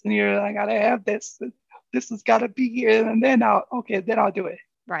this. And I got to have this. This has got to be here. And then I'll do it.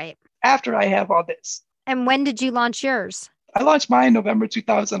 Right. After I have all this. And when did you launch yours? I launched mine in November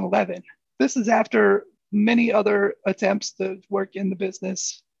 2011. This is after many other attempts to work in the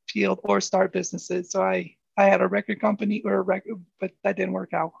business field or start businesses. So I had a record company but that didn't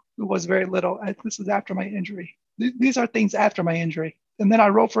work out. It was very little. This is after my injury. These are things after my injury. And then I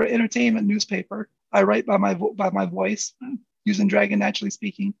wrote for an entertainment newspaper. I write by my voice using Dragon Naturally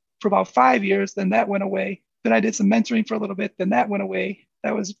Speaking for about 5 years. Then that went away. Then I did some mentoring for a little bit. Then that went away.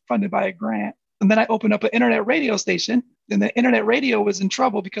 That was funded by a grant. And then I opened up an internet radio station. And the internet radio was in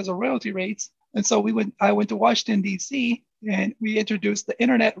trouble because of royalty rates. And so I went to Washington, D.C., and we introduced the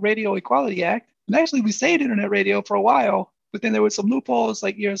Internet Radio Equality Act. And actually, we saved internet radio for a while, but then there was some loopholes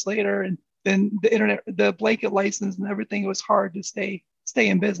like years later. And then the blanket license and everything, it was hard to stay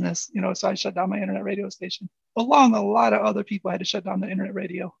in business, so I shut down my internet radio station. Along a lot of other people had to shut down the internet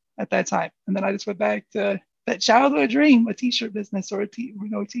radio at that time. And then I just went back to that childhood dream, a t-shirt business or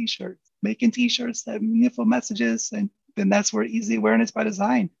t-shirts, making t-shirts that have meaningful messages. And then that's where Easy Awareness by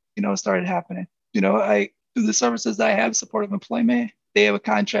Design started happening. I through the services that I have, supportive employment, they have a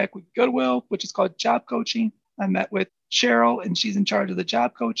contract with Goodwill, which is called job coaching. I met with Cheryl, and she's in charge of the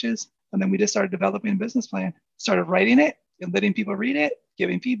job coaches. And then we just started developing a business plan, started writing it and letting people read it,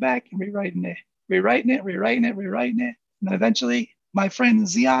 giving feedback and rewriting it, rewriting it. And then eventually my friend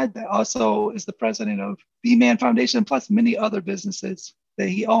Ziad, that also is the president of B-Man Foundation, plus many other businesses that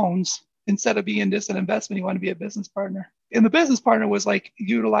he owns, instead of being just an investment, he wanted to be a business partner. And the business partner was like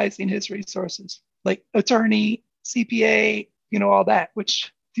utilizing his resources, like attorney, CPA, all that,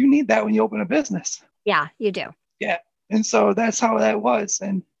 which you need that when you open a business. Yeah, you do. Yeah. And so that's how that was.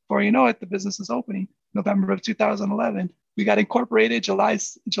 And before you know it, the business is opening November of 2011. We got incorporated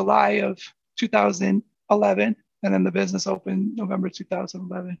July of 2011. And then the business opened November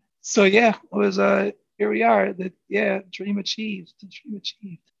 2011. So yeah, it was here we are. Dream achieved. Dream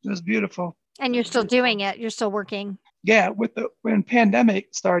achieved. It was beautiful. And you're still doing it. You're still working. Yeah, when pandemic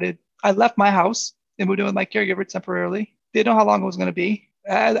started, I left my house and we're doing like caregiver temporarily. Didn't know how long it was going to be.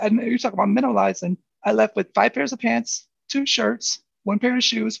 You're talking about minimalizing. I left with 5 pairs of pants, 2 shirts, 1 pair of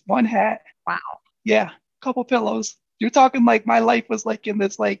shoes, 1 hat. Wow. Yeah, couple pillows. You're talking like my life was like in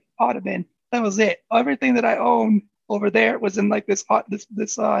this like ottoman. That was it. Everything that I owned over there was in like this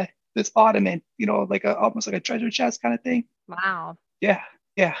ottoman. Like almost like a treasure chest kind of thing. Wow. Yeah.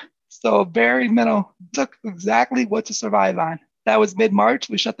 So very minimal. Took exactly what to survive on. That was mid-March.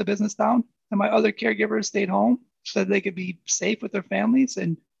 We shut the business down, and my other caregivers stayed home so that they could be safe with their families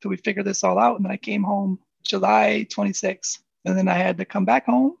and till we figured this all out. And then I came home July 26th, and then I had to come back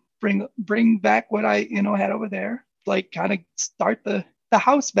home, bring back what I had over there, like kind of start the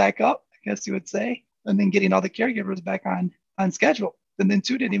house back up, I guess you would say, and then getting all the caregivers back on schedule. And then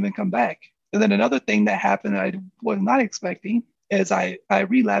 2 didn't even come back. And then another thing that happened that I was not expecting is I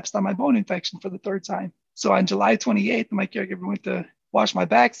relapsed on my bone infection for the 3rd time. So on July 28th, my caregiver went to wash my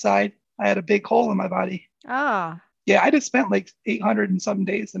backside. I had a big hole in my body. Oh. Yeah, I just spent like 800 and some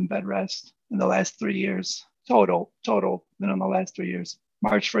days in bed rest in the last 3 years. Total, in the last 3 years.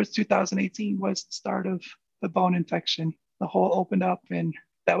 March 1st, 2018 was the start of the bone infection. The hole opened up and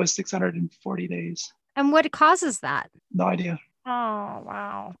that was 640 days. And what causes that? No idea. Oh,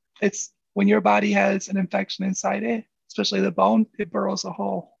 wow. It's when your body has an infection inside it, especially the bone, it burrows a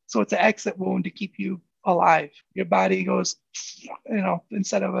hole. So it's an exit wound to keep you alive. Your body goes,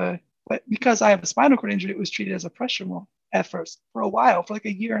 instead of but because I have a spinal cord injury, it was treated as a pressure wound at first for a while, for like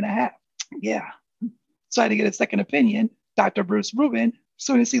a year and a half. Yeah. So I had to get a second opinion. Dr. Bruce Rubin, as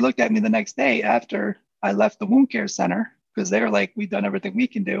soon as he looked at me the next day after I left the wound care center, because they're like, we've done everything we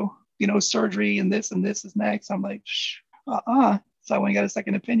can do, surgery and this is next. I'm like, So I went and got a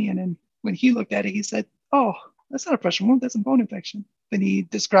second opinion. And when he looked at it, he said, oh, that's not a pressure wound, that's a bone infection. Then he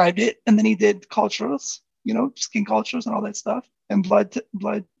described it, and then he did cultures, skin cultures and all that stuff, and blood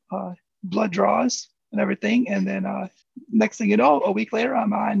draws and everything. And then next thing you know, a week later,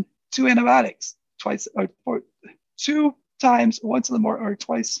 I'm on 2 antibiotics, 2 times, once in the morning or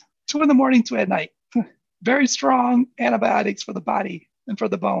twice, 2 in the morning, 2 at night. Very strong antibiotics for the body and for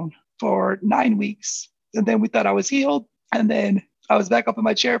the bone for 9 weeks. And then we thought I was healed. And then I was back up in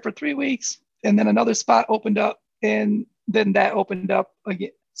my chair for 3 weeks. And then another spot opened up, and then that opened up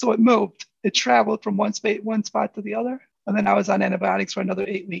again. So it moved. It traveled from one spot to the other. And then I was on antibiotics for another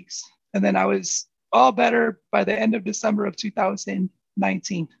 8 weeks. And then I was all better by the end of December of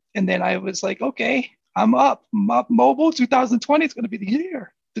 2019. And then I was like, okay, I'm up mobile. 2020 is going to be the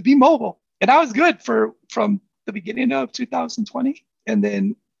year to be mobile. And I was good from the beginning of 2020. And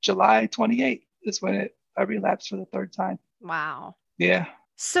then July 28th is when I relapsed for the 3rd time. Wow. Yeah.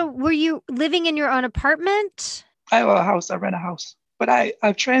 So were you living in your own apartment? I have a house. I rent a house. But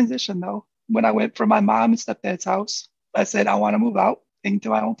I've transitioned though. When I went from my mom and stepdad's house, I said, I want to move out into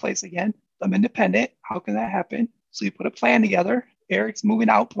my own place again. I'm independent. How can that happen? So you put a plan together. Eric's moving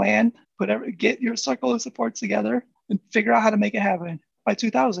out plan. Get your circle of supports together and figure out how to make it happen. By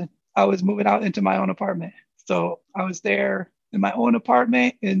 2000, I was moving out into my own apartment. So I was there in my own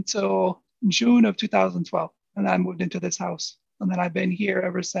apartment until June of 2012. And I moved into this house. And then I've been here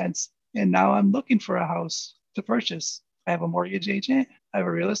ever since. And now I'm looking for a house to purchase. I have a mortgage agent. I have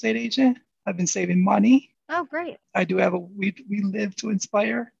a real estate agent. I've been saving money. Oh, great. I do have We Live to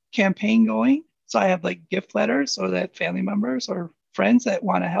Inspire campaign going. So I have like gift letters, or that family members or friends that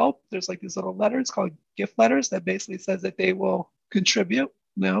want to help. There's like these little letters called gift letters that basically says that they will contribute,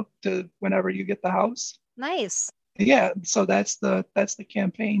 to whenever you get the house. Nice. Yeah. So that's the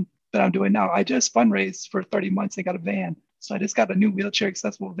campaign that I'm doing now. I just fundraised for 30 months and got a van. So I just got a new wheelchair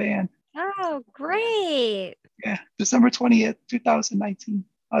accessible van. Oh, great. Yeah. December 20th, 2019.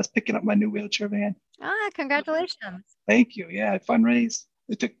 I was picking up my new wheelchair van. Congratulations. Thank you. Yeah. I fundraised.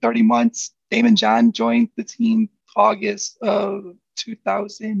 It took 30 months. Damon John joined the team August of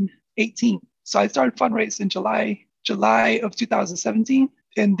 2018. So I started fundraising July of 2017.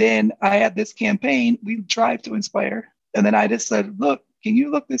 And then I had this campaign, we drive to inspire. And then I just said, look, can you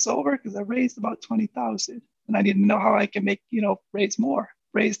look this over? Because I raised about 20,000 and I didn't know how I can make, raise more,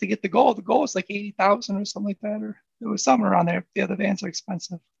 raise to get the goal. The goal was like 80,000 or something like that, or it was somewhere around there. Yeah, the vans are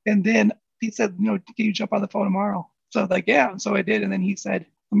expensive. And then he said, can you jump on the phone tomorrow? So I was like, yeah. So I did. And then he said,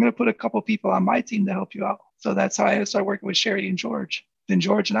 I'm going to put a couple people on my team to help you out. So that's how I started working with Sherry and George. Then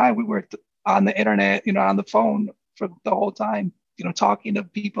George and I, we worked on the internet, on the phone for the whole time, talking to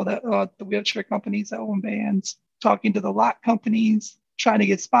people that the wheelchair companies that own vans, talking to the lot companies, trying to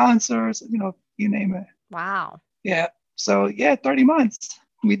get sponsors, you name it. Wow. Yeah. So yeah, 30 months.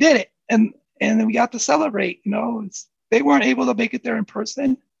 We did it. And then we got to celebrate, they weren't able to make it there in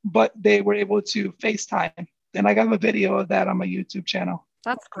person, but they were able to FaceTime. And I got a video of that on my YouTube channel.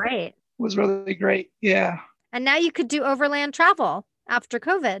 That's great. It was really great. Yeah. And now you could do overland travel after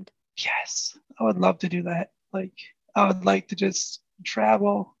COVID. Yes. I would love to do that. Like, I would like to just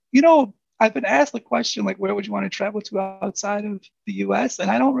travel. I've been asked the question, like, where would you want to travel to outside of the US? And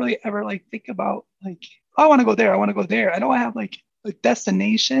I don't really ever think about I want to go there. I want to go there. I don't have a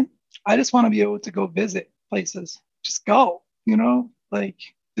destination. I just want to be able to go visit places. Just go,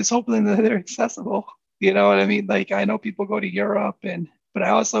 just hoping that they're accessible. You know what I mean? I know people go to Europe but I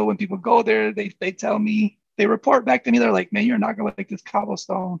also, when people go there, they tell me, they report back to me, they're like, man, you're not going to like this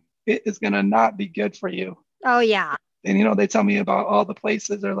cobblestone. It is going to not be good for you. Oh, yeah. And, they tell me about all the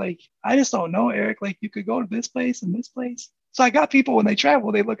places. They're like, I just don't know, Eric. You could go to this place and this place. So I got people, when they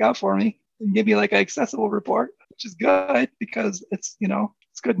travel, they look out for me and give me an accessible report, which is good because it's,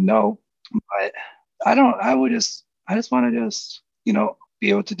 it's good to know. But I just want to just, be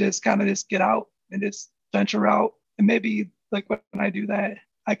able to just kind of just get out and just venture out. And maybe when I do that,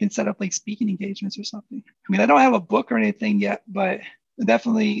 I can set up speaking engagements or something. I mean, I don't have a book or anything yet, but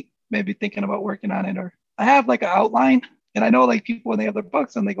definitely maybe thinking about working on it. Or I have an outline, and I know people when they have their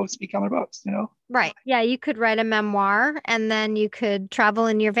books and they go speak on their books, Right. Yeah. You could write a memoir and then you could travel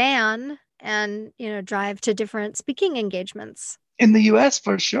in your van and, drive to different speaking engagements. In the US,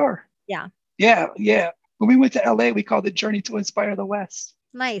 for sure. Yeah. Yeah. Yeah. When we went to LA, we called it Journey to Inspire the West.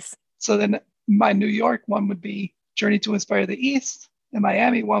 Nice. So then my New York one would be Journey to Inspire the East. And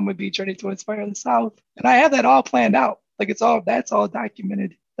Miami one would be Journey to Inspire the South. And I have that all planned out. That's all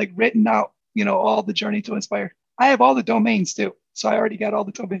documented, written out, all the Journey to Inspire. I have all the domains too. So I already got all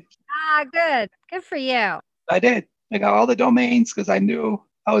the domains. Ah, good. Good for you. I did. I got all the domains because I knew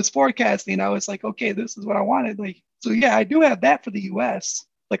I was forecasting. I was like, okay, this is what I wanted. So yeah, I do have that for the US.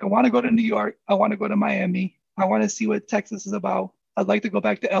 I want to go to New York. I want to go to Miami. I want to see what Texas is about. I'd like to go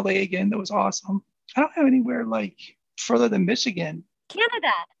back to LA again. That was awesome. I don't have anywhere further than Michigan.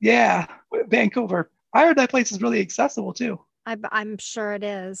 Canada. Yeah, Vancouver. I heard that place is really accessible too. I'm sure it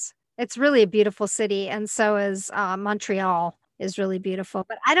is. It's really a beautiful city, and so is Montreal is really beautiful.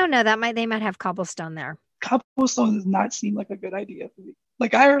 But I don't know, they might have cobblestone there. Cobblestone does not seem like a good idea for me.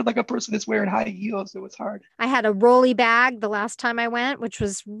 I heard a person that's wearing high heels. It was hard. I had a rolly bag the last time I went, which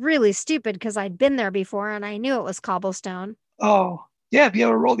was really stupid because I'd been there before and I knew it was cobblestone. Oh, yeah. If you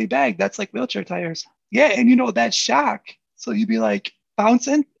have a rolly bag, that's like wheelchair tires. Yeah. And that shock. So you'd be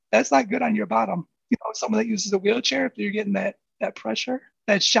bouncing. That's not good on your bottom. Someone that uses a wheelchair, if you're getting that pressure,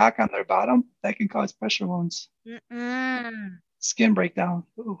 that shock on their bottom, that can cause pressure wounds. Mm-mm. Skin breakdown.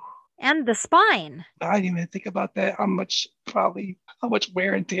 Ooh. And the spine. I didn't even think about that. How much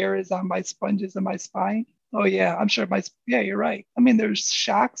wear and tear is on my sponges and my spine. Oh yeah, I'm sure you're right. I mean, there's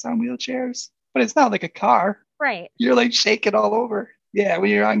shocks on wheelchairs, but it's not like a car. Right. You're shaking all over. Yeah,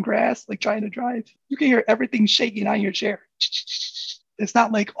 when you're on grass, trying to drive, you can hear everything shaking on your chair. It's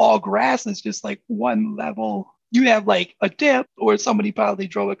not all grass. It's just one level. You have a dip or somebody probably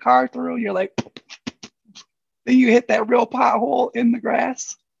drove a car through. You're then you hit that real pothole in the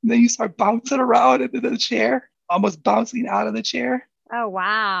grass. And then you start bouncing around into the chair, almost bouncing out of the chair. Oh,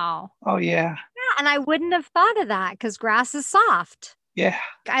 wow. Oh, yeah. Yeah, and I wouldn't have thought of that because grass is soft. Yeah.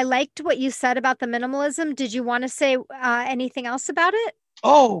 I liked what you said about the minimalism. Did you want to say anything else about it?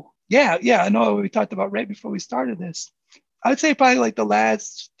 Oh, yeah. Yeah. I know we talked about right before we started this. I would say probably the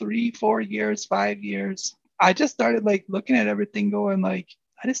last 3, 4 years, 5 years, I just started looking at everything going I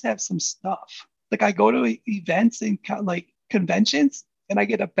just have some stuff. I go to events and conventions and I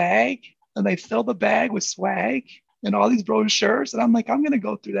get a bag and they fill the bag with swag and all these brochures. And I'm I'm going to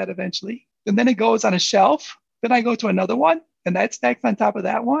go through that eventually. And then it goes on a shelf. Then I go to another one and that stacks on top of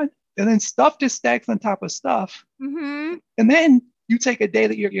that one. And then stuff just stacks on top of stuff. Mm-hmm. And then you take a day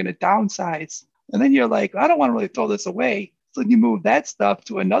that you're going to downsize. And then you're I don't want to really throw this away. So you move that stuff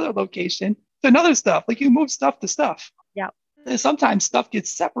to another location, to another stuff. Like you move stuff to stuff. Yeah. And sometimes stuff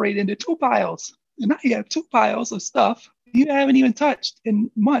gets separated into two piles. And now you have two piles of stuff you haven't even touched in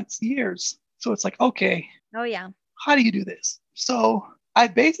months, years. So it's like, okay, Oh, yeah. how do you do this? So I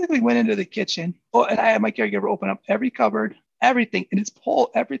basically went into the kitchen. Oh, and I had my caregiver open up every cupboard, everything, and just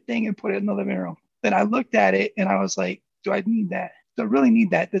pull everything and put it in the living room. Then I looked at it and I was like, do I need that? Do I really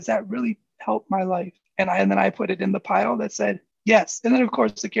need that? Does that really help my life? And then I put it in the pile that said yes. And then of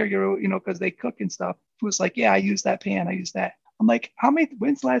course the caregiver, because they cook and stuff, was like, yeah, I use that pan. I use that. I'm like,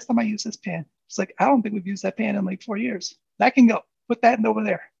 when's the last time I used this pan? It's like, I don't think we've used that pan in like 4 years. That can go. Put that over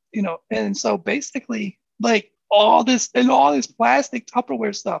there. And so basically like all this plastic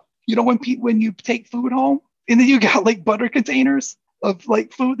Tupperware stuff, when you take food home and then you got like butter containers of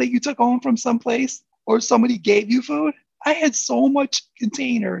like food that you took home from someplace or somebody gave you food. I had so much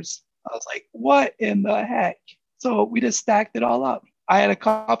containers. I was like, what in the heck? So we just stacked it all up. I had a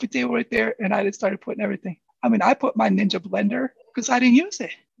coffee table right there and I just started putting everything. I mean, I put my Ninja blender because I didn't use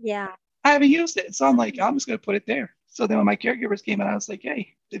it. Yeah. I haven't used it. So I'm like, I'm just going to put it there. So then when my caregivers came in, I was like,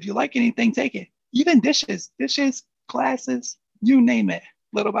 hey, if you like anything, take it. Even dishes, glasses, you name it.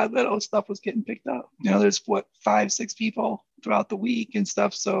 Little by little, stuff was getting picked up. There's 5, 6 people throughout the week and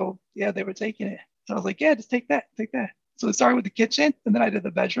stuff. So yeah, they were taking it. So I was like, yeah, just take that. So it started with the kitchen and then I did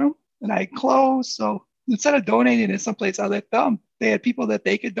the bedroom and I closed. So instead of donating it someplace, I let them. They had people that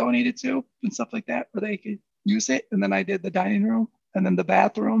they could donate it to and stuff like that, where they could use it. And then I did the dining room and then the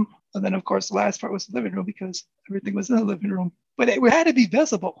bathroom. And then, of course, the last part was the living room because everything was in the living room. But it had to be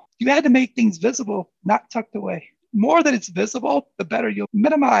visible. You had to make things visible, not tucked away. More that it's visible, the better you'll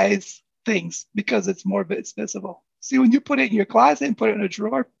minimize things because it's visible. See, when you put it in your closet and put it in a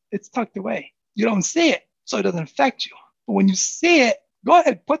drawer, it's tucked away. You don't see it, so it doesn't affect you. But when you see it, go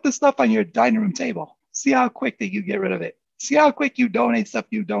ahead, put the stuff on your dining room table. See how quick that you get rid of it. See how quick you donate stuff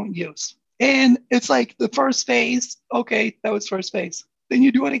you don't use. And it's like the first phase. Okay, that was first phase. Then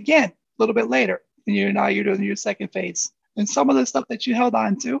you do it again a little bit later. And you're doing your second phase. And some of the stuff that you held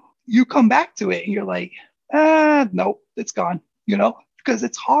on to, you come back to it and you're like, nope, it's gone. Because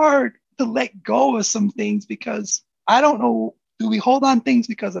it's hard to let go of some things because I don't know, do we hold on things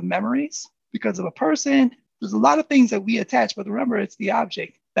because of memories, because of a person? There's a lot of things that we attach, but remember, it's the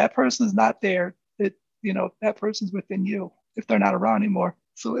object. That person's not there. That person's within you if they're not around anymore.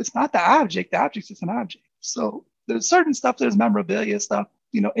 So it's not the object. The object's just an object. So there's certain stuff, there's memorabilia stuff,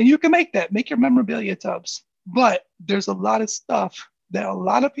 and you can make your memorabilia tubs. But there's a lot of stuff that a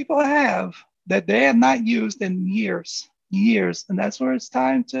lot of people have that they have not used in years. And that's where it's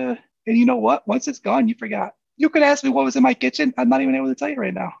time to, and you know what? Once it's gone, you forgot. You could ask me what was in my kitchen. I'm not even able to tell you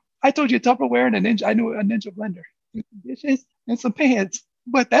right now. I told you Tupperware and I knew a Ninja blender, dishes and some pans,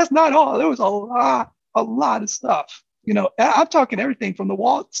 but that's not all. There was a lot of stuff. I'm talking everything from the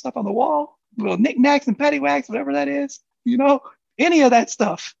wall, stuff on the wall, little knickknacks and paddywhacks, whatever that is, any of that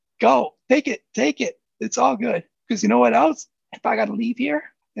stuff. Go, take it. It's all good. Because you know what else? If I got to leave here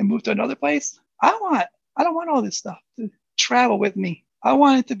and move to another place, I don't want all this stuff to travel with me. I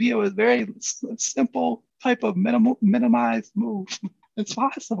want it to be a very simple type of minimized move. It's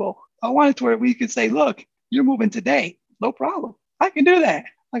possible. I want it to where we could say, look, you're moving today. No problem. I can do that.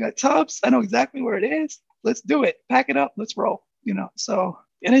 I got tubs. I know exactly where it is. Let's do it. Pack it up. Let's roll. So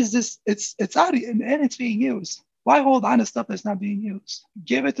it is just, it's out and it's being used. Why hold on to stuff that's not being used?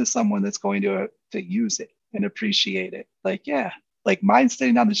 Give it to someone that's going to use it and appreciate it. Like mine's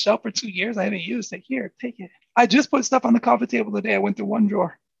sitting on the shelf for 2 years. I haven't used it. Here, take it. I just put stuff on the coffee table today. I went through one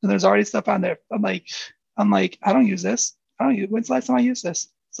drawer and there's already stuff on there. I'm like, I don't use this. When's the last time I used this?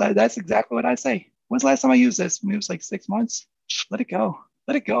 So that's exactly what I say. When's the last time I used this? Maybe it was like 6 months. Let it go.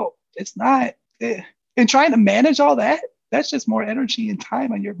 It's not. And trying to manage all that, that's just more energy and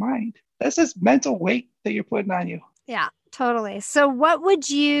time on your mind. That's just mental weight that you're putting on you. Yeah, totally. So what would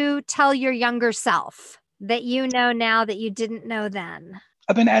you tell your younger self that you know now that you didn't know then?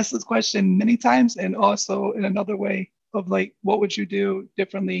 I've been asked this question many times, and also in another way of like, what would you do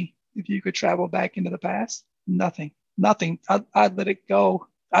differently if you could travel back into the past? Nothing. I'd let it go.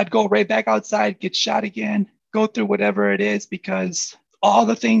 I'd go right back outside, get shot again, go through whatever it is, because all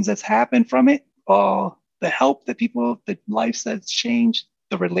the things that's happened from it, all the help that the lives that's changed,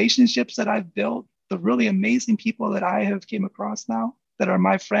 the relationships that I've built, the really amazing people that I have came across now that are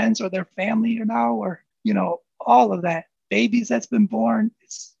my friends or their family now, or, all of that, babies that's been born.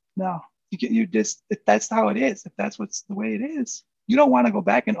 You just, if that's how it is, if that's what's the way it is, you don't want to go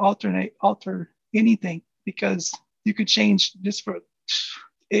back and alter anything, because you could change just for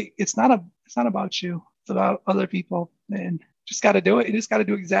it. It's not about you. It's about other people, and just got to do it. You just got to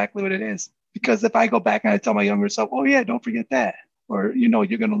do exactly what it is. Because if I go back and I tell my younger self, oh yeah, don't forget that, or you're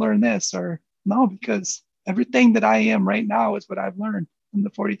going to learn this, or no, because everything that I am right now is what I've learned in the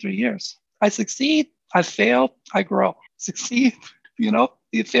 43 years. I succeed, I fail, I grow. Succeed,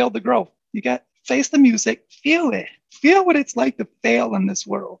 you fail to grow. You got face the music, feel it, feel what it's like to fail in this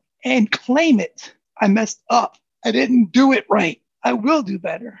world, and claim it. I messed up. I didn't do it right. I will do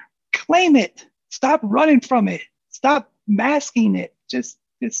better. Claim it. Stop running from it. Stop masking it. Just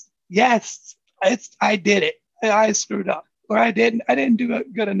yes, I did it. I screwed up, or I didn't do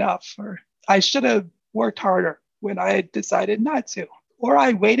it good enough, or I should have worked harder when I decided not to, or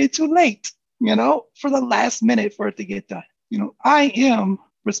I waited too late, for the last minute for it to get done. I am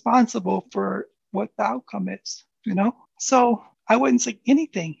responsible for what the outcome is, So I wouldn't say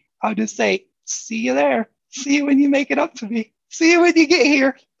anything. I would just say, see you there. See you when you make it up to me. See you when you get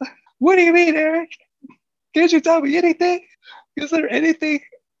here. What do you mean, Eric? Can't you tell me anything? Is there anything?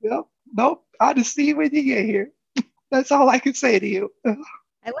 Nope. I'll just see you when you get here. That's all I can say to you. I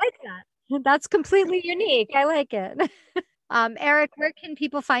like that. That's completely unique. I like it. Eric, where can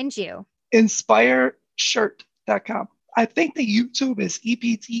people find you? InspireShirt.com. I think the YouTube is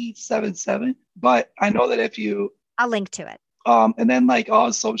EPT77, but I know that if you... I'll link to it. And then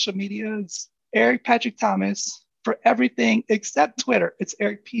all social media is Eric Patrick Thomas for everything except Twitter. It's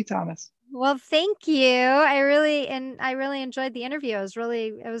Eric P. Thomas. Well, thank you. I really enjoyed the interview. It was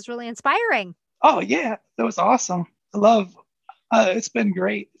really inspiring. Oh yeah, that was awesome. I love. It's been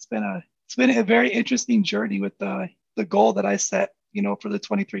great. It's been a very interesting journey with the goal that I set, for the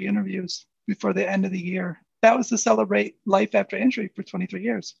 23 interviews before the end of the year. That was to celebrate life after injury for 23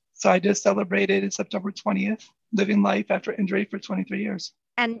 years. So I just celebrated September 20th, living life after injury for 23 years.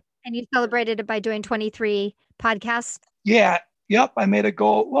 And you celebrated it by doing 23 podcasts? Yeah. Yep. I made a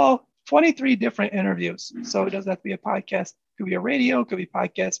goal. Well, 23 different interviews. So it doesn't have to be a podcast. It could be a radio, it could be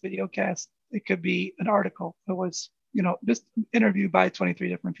podcast, video cast. It could be an article. It was, just interviewed by 23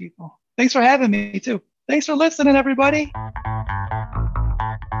 different people. Thanks for having me too. Thanks for listening, everybody.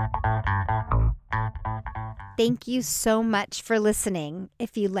 Thank you so much for listening.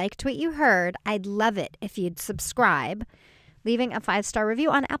 If you liked what you heard, I'd love it if you'd subscribe. Leaving a 5-star review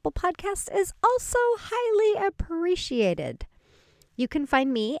on Apple Podcasts is also highly appreciated. You can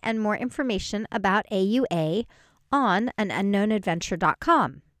find me and more information about AUA on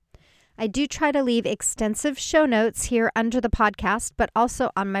anunknownadventure.com. I do try to leave extensive show notes here under the podcast, but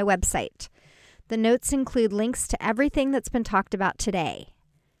also on my website. The notes include links to everything that's been talked about today.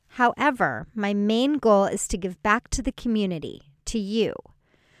 However, my main goal is to give back to the community, to you.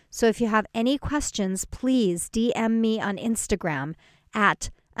 So if you have any questions, please DM me on Instagram at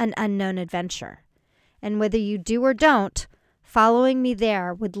 @anunknownadventure. And whether you do or don't, following me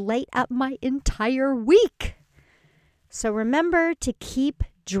there would light up my entire week. So remember to keep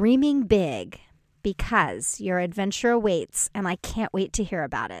dreaming big, because your adventure awaits, and I can't wait to hear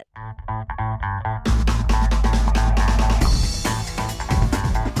about it.